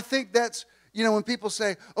 And I think that's, when people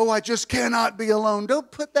say, oh, I just cannot be alone,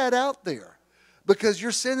 don't put that out there. Because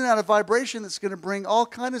you're sending out a vibration that's going to bring all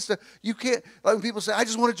kind of stuff. You can't, like when people say, I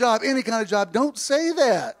just want a job, any kind of job. Don't say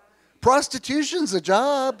that. Prostitution's a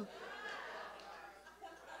job.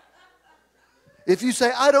 If you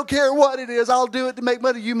say, I don't care what it is, I'll do it to make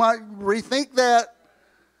money, you might rethink that.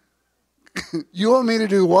 You want me to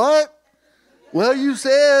do what? Well, you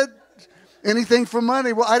said anything for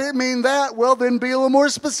money. Well, I didn't mean that. Well, then be a little more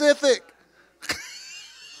specific.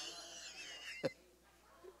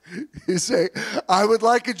 You say, I would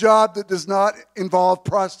like a job that does not involve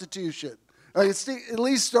prostitution. At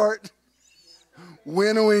least start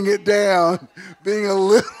winnowing it down, being a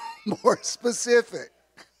little more specific.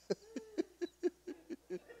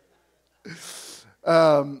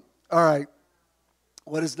 All right.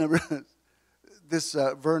 What is number? This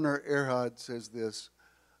Werner Erhard says this.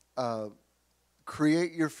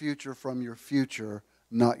 Create your future from your future,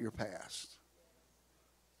 not your past.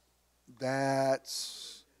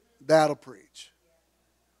 That'll preach.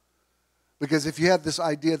 Because if you have this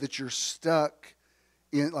idea that you're stuck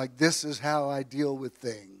in, this is how I deal with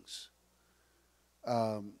things.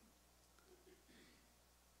 I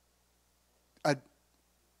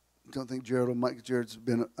don't think Jared's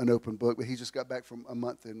been an open book, but he just got back from a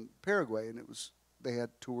month in Paraguay, and they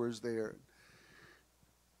had tours there.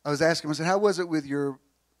 I was asking him, I said, how was it with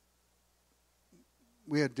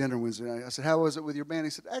we had dinner Wednesday night. I said, how was it with your band?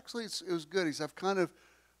 He said, actually, it was good. He said, I've kind of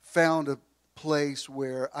found a place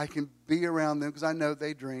where I can be around them because I know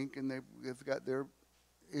they drink and they've got their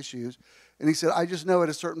issues. And he said, I just know at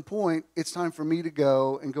a certain point, it's time for me to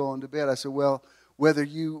go and go on to bed. I said, well, whether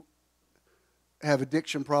you have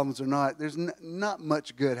addiction problems or not, there's not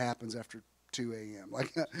much good happens after 2 a.m.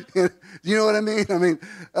 You know what I mean?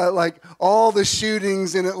 Like all the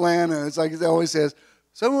shootings in Atlanta, it's like it always says,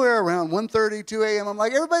 somewhere around 1:30, 2 a.m. I'm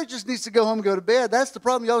like, everybody just needs to go home and go to bed. That's the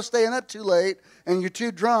problem. Y'all staying up too late and you're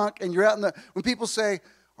too drunk and you're out when people say,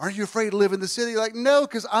 aren't you afraid to live in the city? Like, no,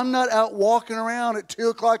 because I'm not out walking around at 2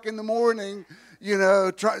 o'clock in the morning,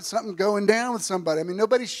 something going down with somebody.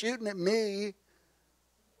 Nobody's shooting at me.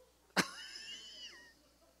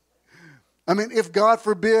 If God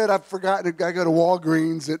forbid I've forgotten, I go to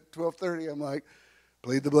Walgreens at 12:30, I'm like,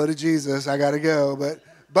 plead the blood of Jesus, I got to go.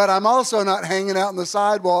 But I'm also not hanging out on the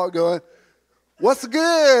sidewalk going, what's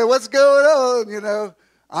good? What's going on?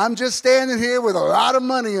 I'm just standing here with a lot of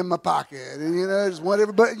money in my pocket. And, just want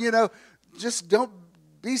everybody, just don't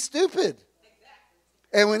be stupid.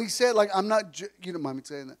 And when he said, I'm not, you don't mind me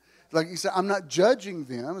saying that. Like he said, I'm not judging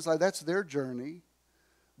them. It's like, that's their journey.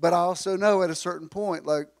 But I also know at a certain point,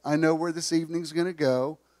 I know where this evening's going to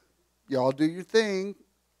go. Y'all do your thing.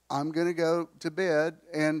 I'm going to go to bed.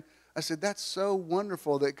 And I said, that's so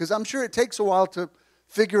wonderful because I'm sure it takes a while to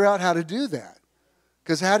figure out how to do that.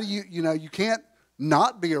 Because how do you can't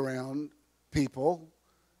not be around people,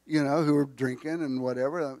 who are drinking and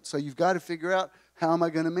whatever. So you've got to figure out, how am I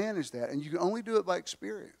going to manage that? And you can only do it by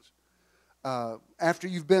experience. After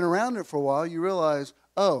you've been around it for a while, you realize,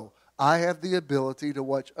 oh, I have the ability to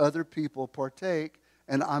watch other people partake,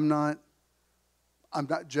 and I'm not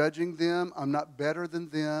judging them. I'm not better than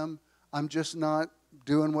them. I'm just not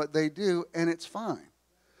doing what they do, and it's fine.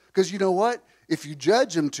 Because you know what? If you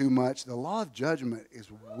judge them too much, the law of judgment is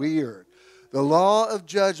weird. The law of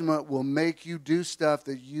judgment will make you do stuff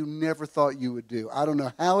that you never thought you would do. I don't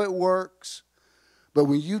know how it works, but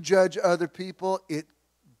when you judge other people, it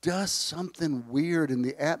does something weird in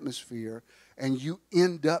the atmosphere, and you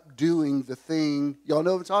end up doing the thing. Y'all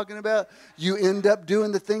know what I'm talking about? You end up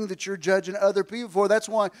doing the thing that you're judging other people for. That's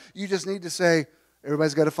why you just need to say,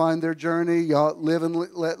 everybody's got to find their journey. Y'all live and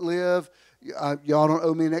let live. Y'all don't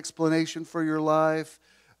owe me an explanation for your life.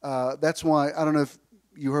 That's why, I don't know if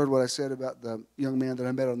you heard what I said about the young man that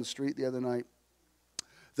I met on the street the other night,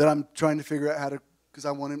 that I'm trying to figure out how to, because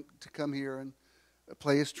I want him to come here and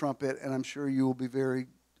play his trumpet, and I'm sure you will be very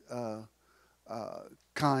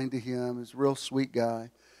kind to him. He's a real sweet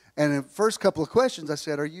guy. And the first couple of questions, I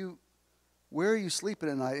said, where are you sleeping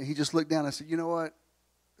at night? And he just looked down. I said, you know what?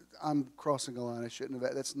 I'm crossing a line I shouldn't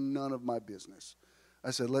have. That's none of my business.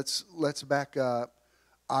 I said, let's back up.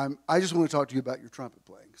 I just want to talk to you about your trumpet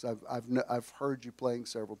playing, because I've heard you playing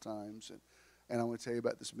several times, and I want to tell you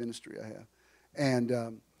about this ministry I have.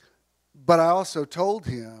 And but I also told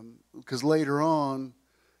him, because later on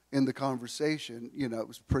in the conversation, it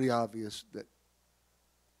was pretty obvious that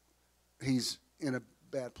he's in a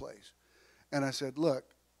bad place. And I said, look,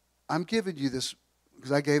 I'm giving you this,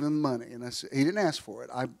 because I gave him money, and I said, he didn't ask for it.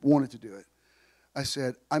 I wanted to do it. I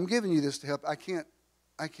said, I'm giving you this to help. I can't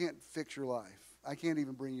fix your life. I can't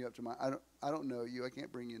even bring you up to I don't know you. I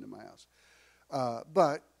can't bring you into my house.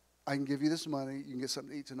 But I can give you this money. You can get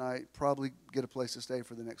something to eat tonight, probably get a place to stay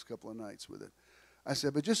for the next couple of nights with it. I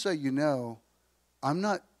said, but just so you know, I'm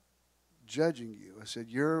not judging you. I said,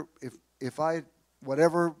 if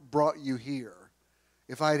whatever brought you here,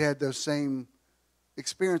 if I'd had those same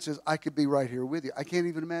experiences, I could be right here with you. I can't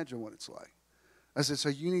even imagine what it's like. I said, so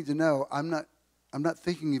you need to know, I'm not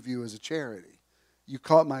thinking of you as a charity. You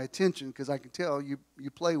caught my attention because I can tell you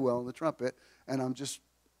play well on the trumpet, and I'm just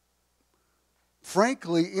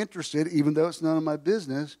frankly interested, even though it's none of my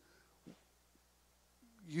business.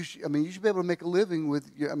 You should be able to make a living with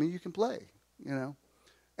you can play,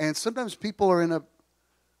 And sometimes people are in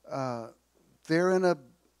they're in a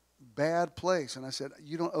bad place. And I said,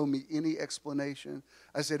 you don't owe me any explanation.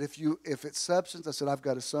 I said, if it's substance, I said, I've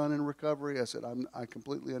got a son in recovery. I said, I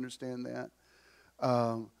completely understand that.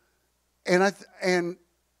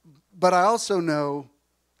 But I also know,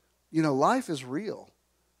 life is real,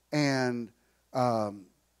 and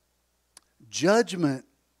judgment,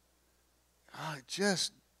 it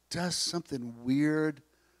just does something weird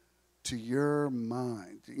to your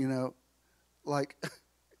mind. Like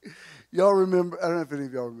y'all remember. I don't know if any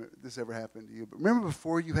of y'all remember this ever happened to you, but remember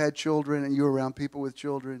before you had children and you were around people with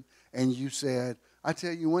children, and you said, I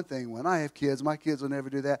tell you one thing, when I have kids, my kids will never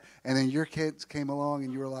do that. And then your kids came along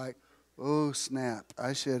and you were like, oh, snap.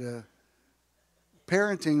 I should have.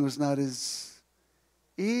 Parenting was not as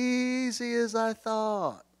easy as I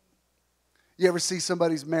thought. You ever see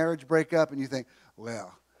somebody's marriage break up and you think,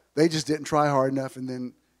 well, they just didn't try hard enough, and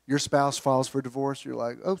then your spouse files for divorce. You're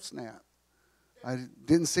like, oh, snap. I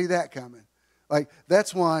didn't see that coming. Like,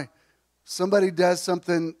 that's why somebody does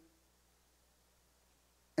something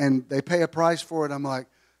and they pay a price for it. I'm like,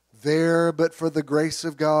 there, but for the grace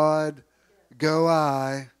of God, go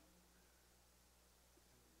I.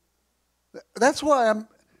 That's why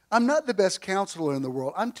I'm not the best counselor in the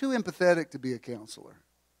world. I'm too empathetic to be a counselor.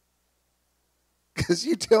 Because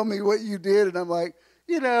you tell me what you did, and I'm like,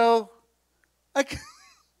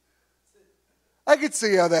 I could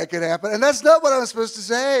see how that could happen. And that's not what I'm supposed to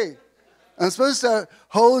say. I'm supposed to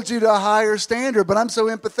hold you to a higher standard, but I'm so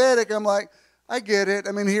empathetic. I'm like, I get it.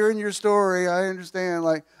 Hearing your story, I understand.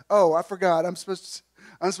 Like, oh, I forgot. I'm supposed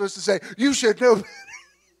to say, you should know.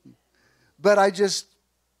 But I just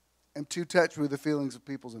am too touched with the feelings of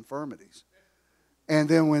people's infirmities. And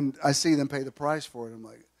then when I see them pay the price for it, I'm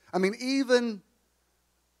like, even,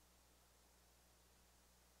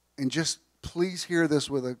 and just please hear this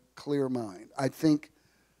with a clear mind. I think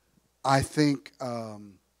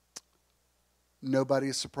nobody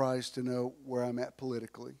is surprised to know where I'm at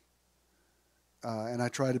politically. And I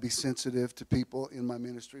try to be sensitive to people in my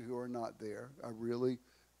ministry who are not there. I really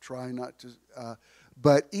try not to.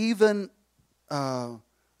 But even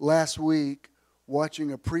last week,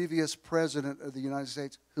 watching a previous president of the United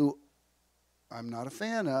States, who I'm not a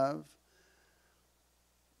fan of,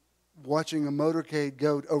 watching a motorcade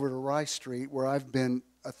go over to Rice Street, where I've been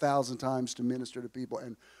 1,000 times to minister to people,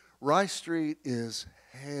 and Rice Street is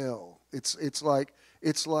hell. It's like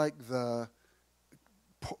the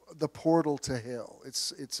portal to hell.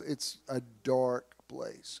 It's a dark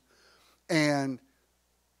place, and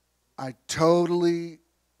I totally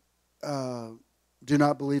do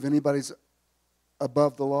not believe anybody's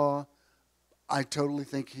above the law. I totally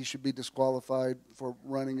think he should be disqualified for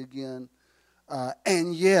running again.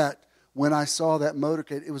 And yet, when I saw that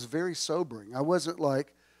motorcade, it was very sobering. I wasn't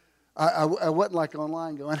like, I wasn't like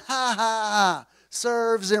online going, ha ha ha,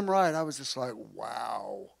 serves him right. I was just like,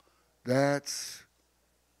 wow, that's.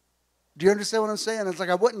 Do you understand what I'm saying? It's like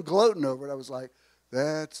I wasn't gloating over it. I was like,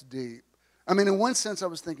 that's deep. I mean, in one sense, I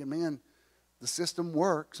was thinking, man, the system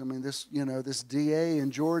works. I mean, this DA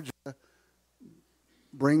in Georgia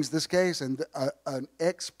brings this case, and an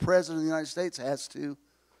ex-president of the United States has to,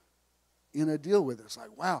 deal with it. It's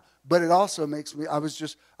like, wow. But it also makes me, I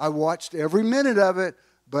watched every minute of it,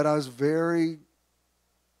 but I was very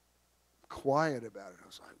quiet about it. I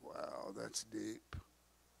was like, wow, that's deep.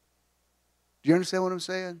 Do you understand what I'm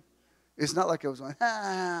saying? It's not like I was like,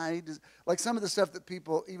 like some of the stuff that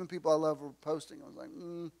even people I love were posting. I was like,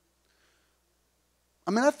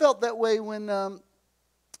 I mean, I felt that way when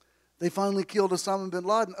they finally killed Osama bin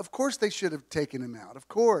Laden. Of course they should have taken him out. Of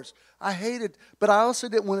course. I hated, but I also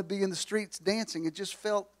didn't want to be in the streets dancing. It just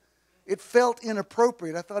felt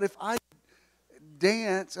inappropriate. I thought if I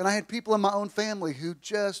dance, and I had people in my own family who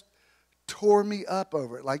just tore me up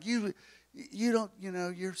over it. Like, you don't,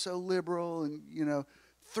 you're so liberal, and,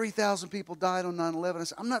 3,000 people died on 9/11. I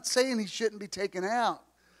said, I'm not saying he shouldn't be taken out.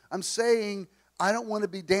 I'm saying I don't want to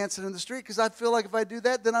be dancing in the street, because I feel like if I do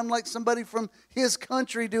that, then I'm like somebody from his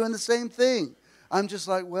country doing the same thing. I'm just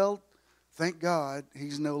like, well, thank God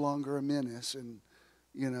he's no longer a menace. And,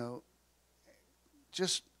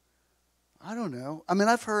 just, I don't know. I mean,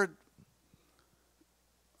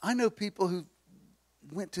 I know people who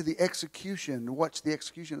went to the execution, watched the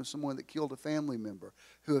execution of someone that killed a family member,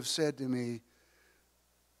 who have said to me,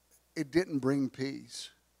 it didn't bring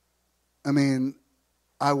peace. I mean,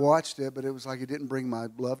 I watched it, but it was like it didn't bring my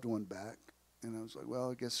loved one back. And I was like, well,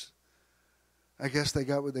 I guess they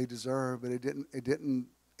got what they deserved, but it didn't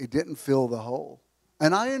fill the hole.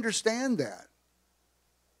 And I understand that.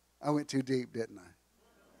 I went too deep, didn't I?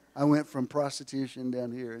 I went from prostitution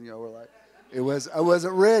down here, and y'all were like, I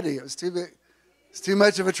wasn't ready. It was too big. It's too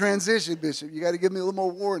much of a transition, Bishop. You got to give me a little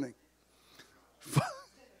more warning.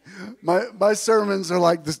 My sermons are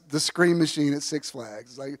like the Scream Machine at Six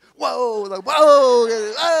Flags. It's like, whoa, like, whoa,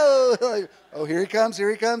 oh, like, oh, here he comes. Oh!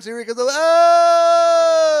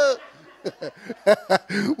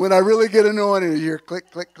 When I really get anointed, you hear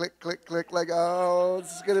click, click, click, click, click, like, oh,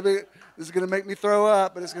 this is gonna make me throw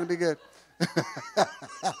up, but it's gonna be good.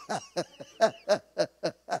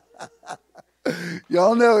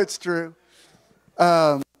 Y'all know it's true.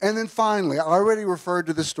 And then finally, I already referred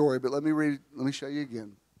to this story, but let me show you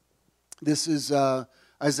again. This is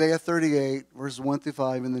Isaiah 38, verses 1 through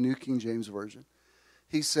 5 in the New King James Version.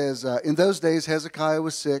 He says, in those days Hezekiah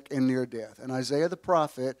was sick and near death. And Isaiah the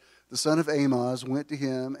prophet, the son of Amoz, went to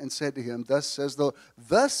him and said to him, Thus says the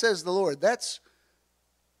Lord. That's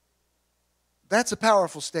a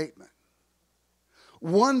powerful statement.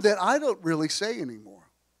 One that I don't really say anymore.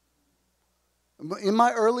 In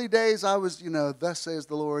my early days, I was, thus says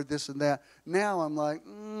the Lord, this and that. Now I'm like,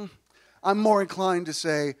 I'm more inclined to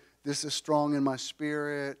say, this is strong in my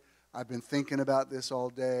spirit. I've been thinking about this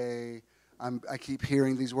all day. I keep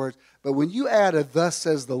hearing these words. But when you add a thus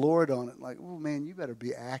says the Lord on it, like, oh, man, you better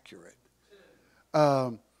be accurate.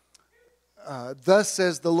 Thus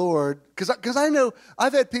says the Lord. Because I know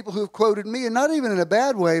I've had people who have quoted me, and not even in a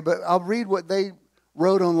bad way, but I'll read what they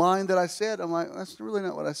wrote online that I said. I'm like, that's really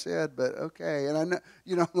not what I said, but okay. And I know,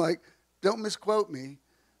 I'm like, don't misquote me.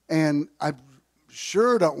 And I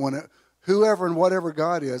sure don't want to. Whoever and whatever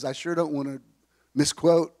God is, I sure don't want to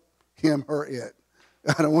misquote him or it.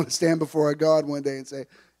 I don't want to stand before a God one day and say,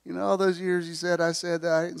 all those years you said I said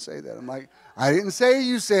that. I didn't say that. I'm like, I didn't say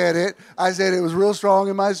you said it. I said it was real strong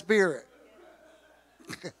in my spirit.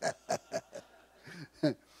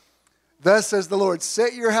 Thus says the Lord,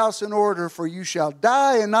 set your house in order, for you shall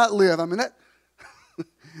die and not live. I mean,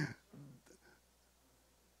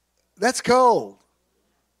 that's cold.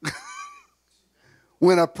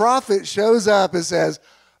 When a prophet shows up and says,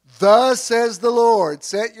 thus says the Lord,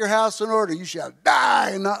 set your house in order, you shall die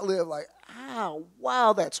and not live. Like, ow,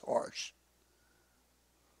 wow, that's harsh.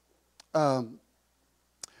 Then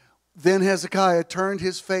Hezekiah turned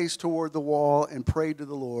his face toward the wall and prayed to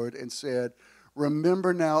the Lord and said,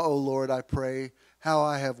 remember now, O Lord, I pray, how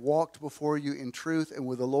I have walked before you in truth and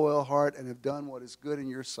with a loyal heart and have done what is good in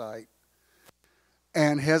your sight.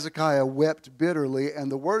 And Hezekiah wept bitterly, and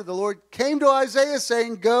the word of the Lord came to Isaiah,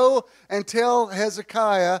 saying, Go and tell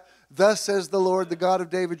Hezekiah, thus says the Lord, the God of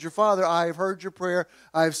David your father, I have heard your prayer,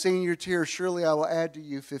 I have seen your tears, surely I will add to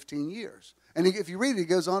you 15 years. And if you read it, he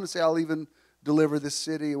goes on to say, I'll even deliver this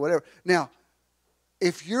city or whatever. Now,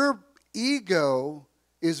 if your ego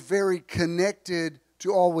is very connected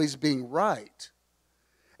to always being right,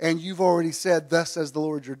 and you've already said, thus says the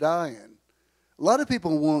Lord, you're dying, a lot of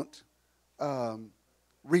people won't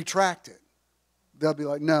retract it. They'll be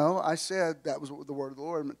like, no, I said that was the word of the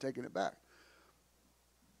Lord, I'm not taking it back.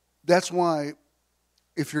 That's why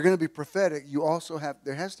if you're going to be prophetic, you also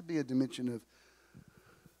there has to be a dimension of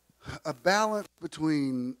a balance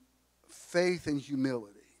between faith and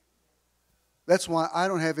humility. That's why I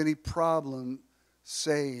don't have any problem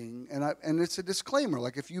saying, and it's a disclaimer,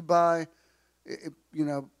 like if you buy, you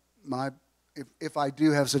know, if I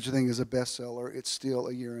do have such a thing as a bestseller, it's still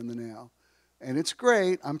a year in the now. And it's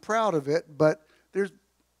great, I'm proud of it, but there's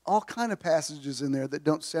all kind of passages in there that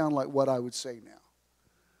don't sound like what I would say now.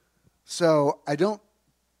 So I don't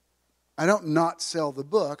not sell the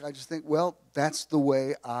book. I just think, well, that's the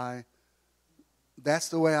way I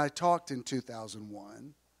talked in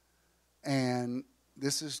 2001. And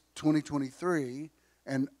this is 2023,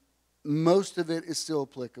 and most of it is still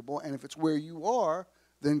applicable. And if it's where you are,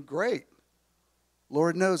 then great.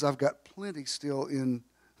 Lord knows I've got plenty still in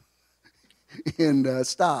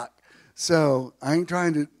stock. So I ain't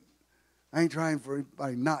trying for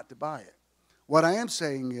anybody not to buy it. What I am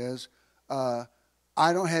saying is, I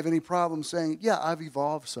don't have any problem saying, yeah, I've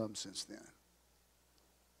evolved some since then.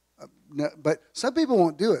 No, but some people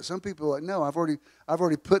won't do it. Some people are like, no, I've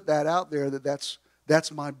already put that out there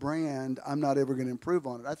that's my brand. I'm not ever going to improve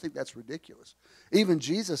on it. I think that's ridiculous. Even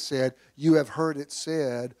Jesus said, you have heard it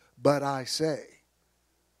said, but I say.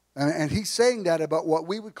 And he's saying that about what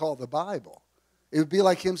we would call the Bible. It would be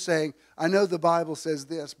like him saying, I know the Bible says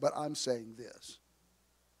this, but I'm saying this.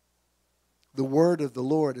 The word of the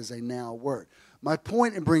Lord is a now word. My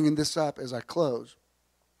point in bringing this up as I close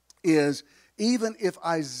is, even if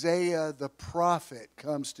Isaiah the prophet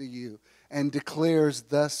comes to you and declares,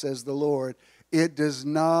 thus says the Lord, it does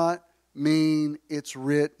not mean it's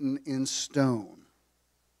written in stone.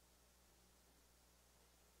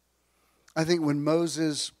 I think when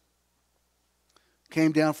Moses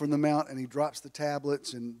came down from the mount and he drops the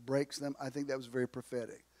tablets and breaks them, I think that was very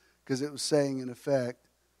prophetic, because it was saying, in effect,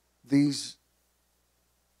 the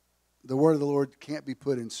word of the Lord can't be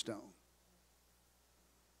put in stone.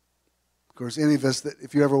 Of course, any of us, that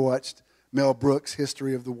if you ever watched Mel Brooks'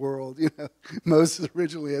 History of the World, you know, Moses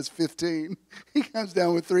originally has 15. He comes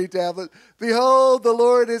down with 3 tablets. Behold, the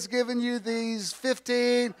Lord has given you these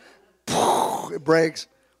 15. It breaks.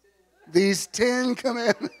 These 10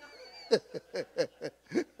 commandments.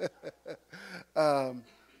 And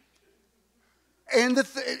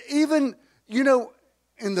even, you know,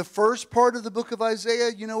 in the first part of the book of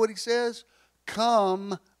Isaiah, you know what he says?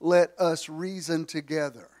 Come, let us reason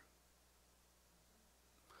together.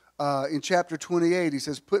 In chapter 28, he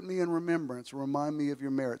says, put me in remembrance, remind me of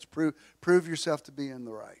your merits, prove yourself to be in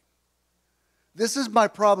the right. This is my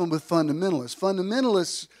problem with fundamentalists.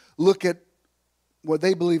 Fundamentalists look at what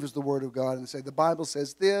they believe is the Word of God and say, the Bible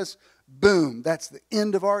says this, boom, that's the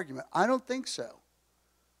end of argument. I don't think so.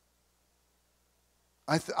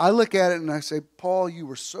 I look at it and I say, Paul, you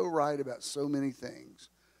were so right about so many things.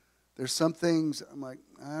 There's some things, I'm like,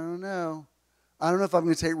 I don't know. I don't know if I'm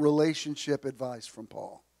going to take relationship advice from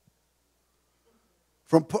Paul.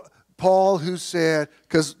 From Paul, who said,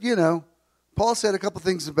 because, you know, Paul said a couple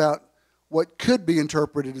things about what could be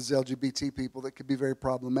interpreted as LGBT people that could be very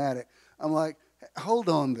problematic. I'm like, hold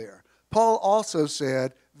on there. Paul also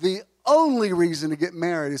said the only reason to get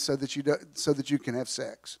married is so that you can have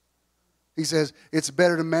sex. He says it's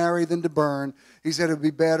better to marry than to burn. He said it would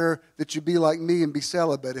be better that you be like me and be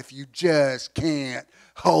celibate. If you just can't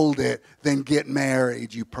hold it, then get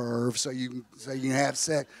married, you perv, so you can have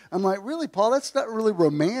sex. I'm like, really, Paul? That's not really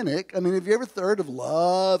romantic. I mean, have you ever heard of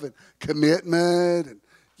love and commitment and,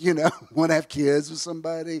 you know, want to have kids with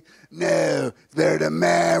somebody? No, it's better to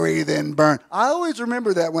marry than burn. I always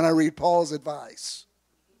remember that when I read Paul's advice.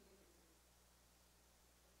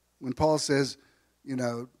 When Paul says, you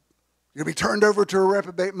know, you're going to be turned over to a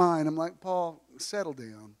reprobate mind. I'm like, Paul, settle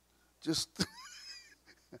down. Just,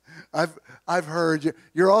 I've heard you.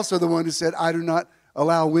 You're also the one who said, I do not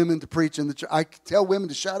allow women to preach in the church. I tell women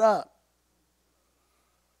to shut up.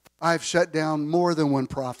 I've shut down more than one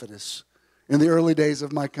prophetess in the early days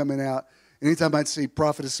of my coming out. Anytime I'd see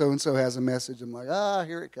prophetess so-and-so has a message, I'm like,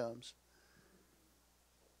 here it comes.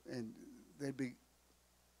 and they'd be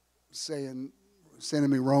sending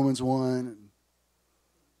me Romans 1 and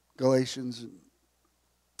Galatians, and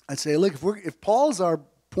I'd say, look, if Paul's our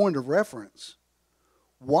point of reference,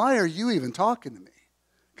 why are you even talking to me?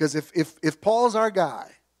 Because if Paul's our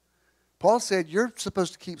guy, Paul said you're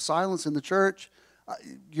supposed to keep silence in the church.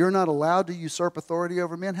 You're not allowed to usurp authority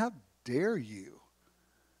over men. How dare you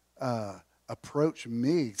approach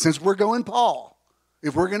me? Since we're going Paul.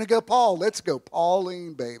 If we're going to go Paul, let's go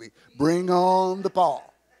Pauline, baby. Bring on the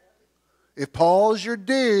Paul. If Paul's your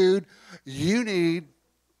dude, you need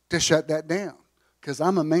to shut that down. Because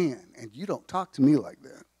I'm a man, and you don't talk to me like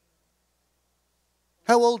that.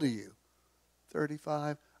 How old are you?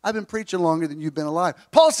 35. I've been preaching longer than you've been alive.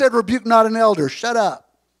 Paul said, rebuke not an elder. Shut up.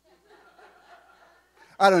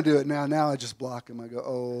 I don't do it now. Now I just block him. I go,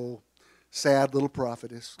 oh, sad little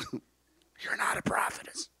prophetess. You're not a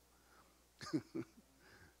prophetess.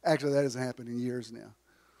 Actually, that hasn't happened in years now.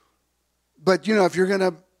 But,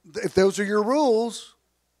 if those are your rules,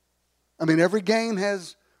 every game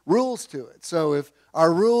has rules to it. So if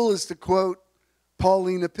our rule is to quote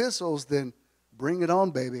Pauline epistles, then bring it on,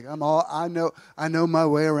 baby. I know my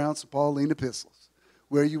way around some Pauline epistles.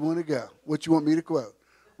 Where you want to go? What you want me to quote?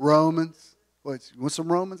 Romans. What? You want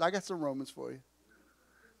some Romans? I got some Romans for you.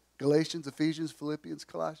 Galatians, Ephesians, Philippians,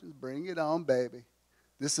 Colossians. Bring it on, baby.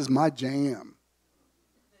 This is my jam.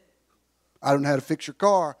 I don't know how to fix your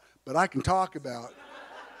car, but I can talk about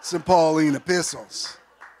some Pauline epistles.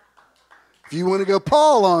 If you want to go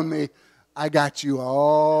Paul on me, I got you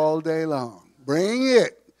all day long. Bring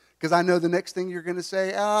it. Because I know the next thing you're going to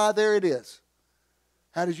say, there it is.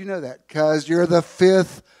 How did you know that? Because you're the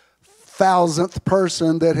 5,000th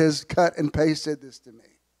person that has cut and pasted this to me.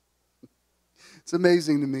 It's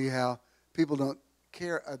amazing to me how people don't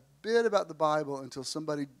care a bit about the Bible until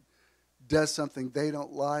somebody does something they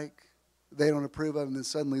don't like, they don't approve of, and then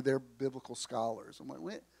suddenly they're biblical scholars. I'm like,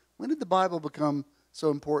 when did the Bible become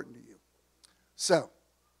so important to you? So,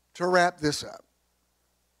 to wrap this up,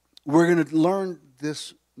 we're going to learn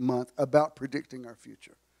this month about predicting our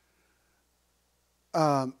future.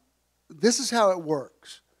 This is how it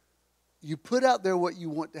works. You put out there what you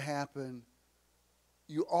want to happen.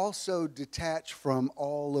 You also detach from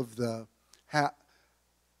all of the how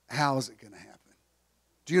is it going to happen.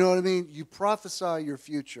 Do you know what I mean? You prophesy your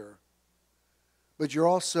future, but you're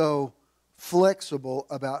also flexible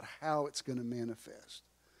about how it's going to manifest.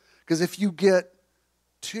 Because if you get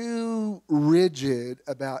too rigid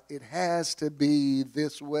about it has to be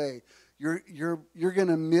this way, you're going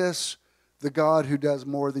to miss the God who does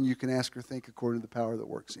more than you can ask or think according to the power that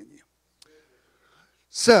works in you.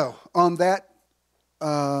 So, on that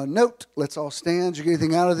note, let's all stand. Did you get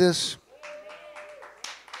anything out of this?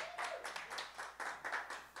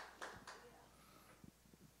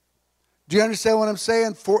 Do you understand what I'm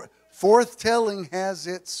saying? Forth-telling has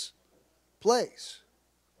its place.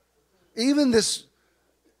 Even this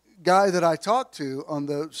guy that I talked to on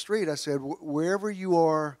the street, I said, wherever you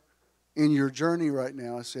are in your journey right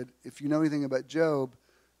now, I said, if you know anything about Job,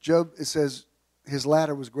 it says his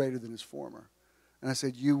latter was greater than his former. And I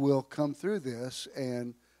said, you will come through this.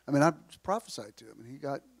 And I prophesied to him, and he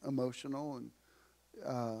got emotional. And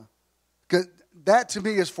cause that to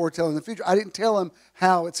me is foretelling the future. I didn't tell him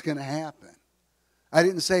how it's going to happen. I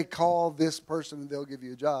didn't say, call this person and they'll give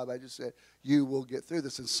you a job. I just said, you will get through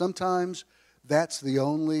this. And sometimes that's the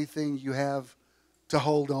only thing you have to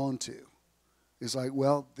hold on to. It's like,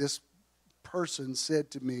 well, this person said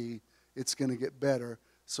to me it's going to get better,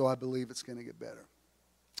 so I believe it's going to get better.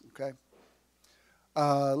 Okay?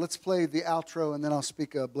 Let's play the outro, and then I'll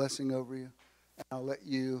speak a blessing over you. And I'll let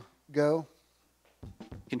you go.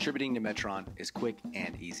 Contributing to Metron is quick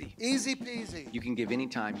and easy. Easy peasy. You can give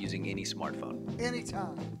anytime using any smartphone.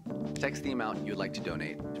 Anytime. Text the amount you would like to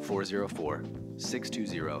donate to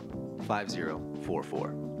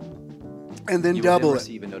 404-620-5044. And then you double will it. then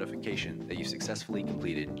receive a notification that you successfully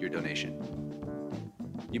completed your donation.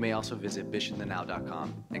 You may also visit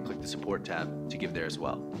bishopthenow.com and click the support tab to give there as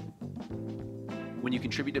well. When you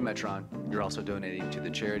contribute to Metron, you're also donating to the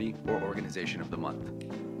charity or organization of the month.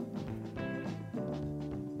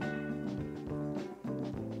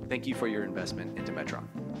 Thank you for your investment into Metron.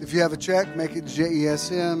 If you have a check, make it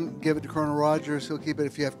JESM, give it to Colonel Rogers. He'll keep it.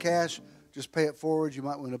 If you have cash, just pay it forward. You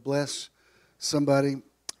might want to bless somebody.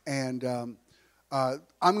 And I'm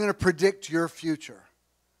going to predict your future.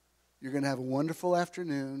 You're going to have a wonderful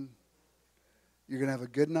afternoon. You're going to have a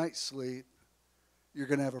good night's sleep. You're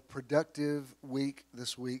going to have a productive week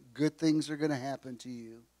this week. Good things are going to happen to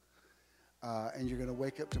you. And you're going to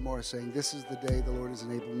wake up tomorrow saying, this is the day the Lord has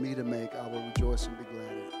enabled me to make. I will rejoice and be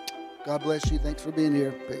glad in it. God bless you. Thanks for being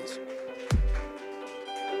here. Peace.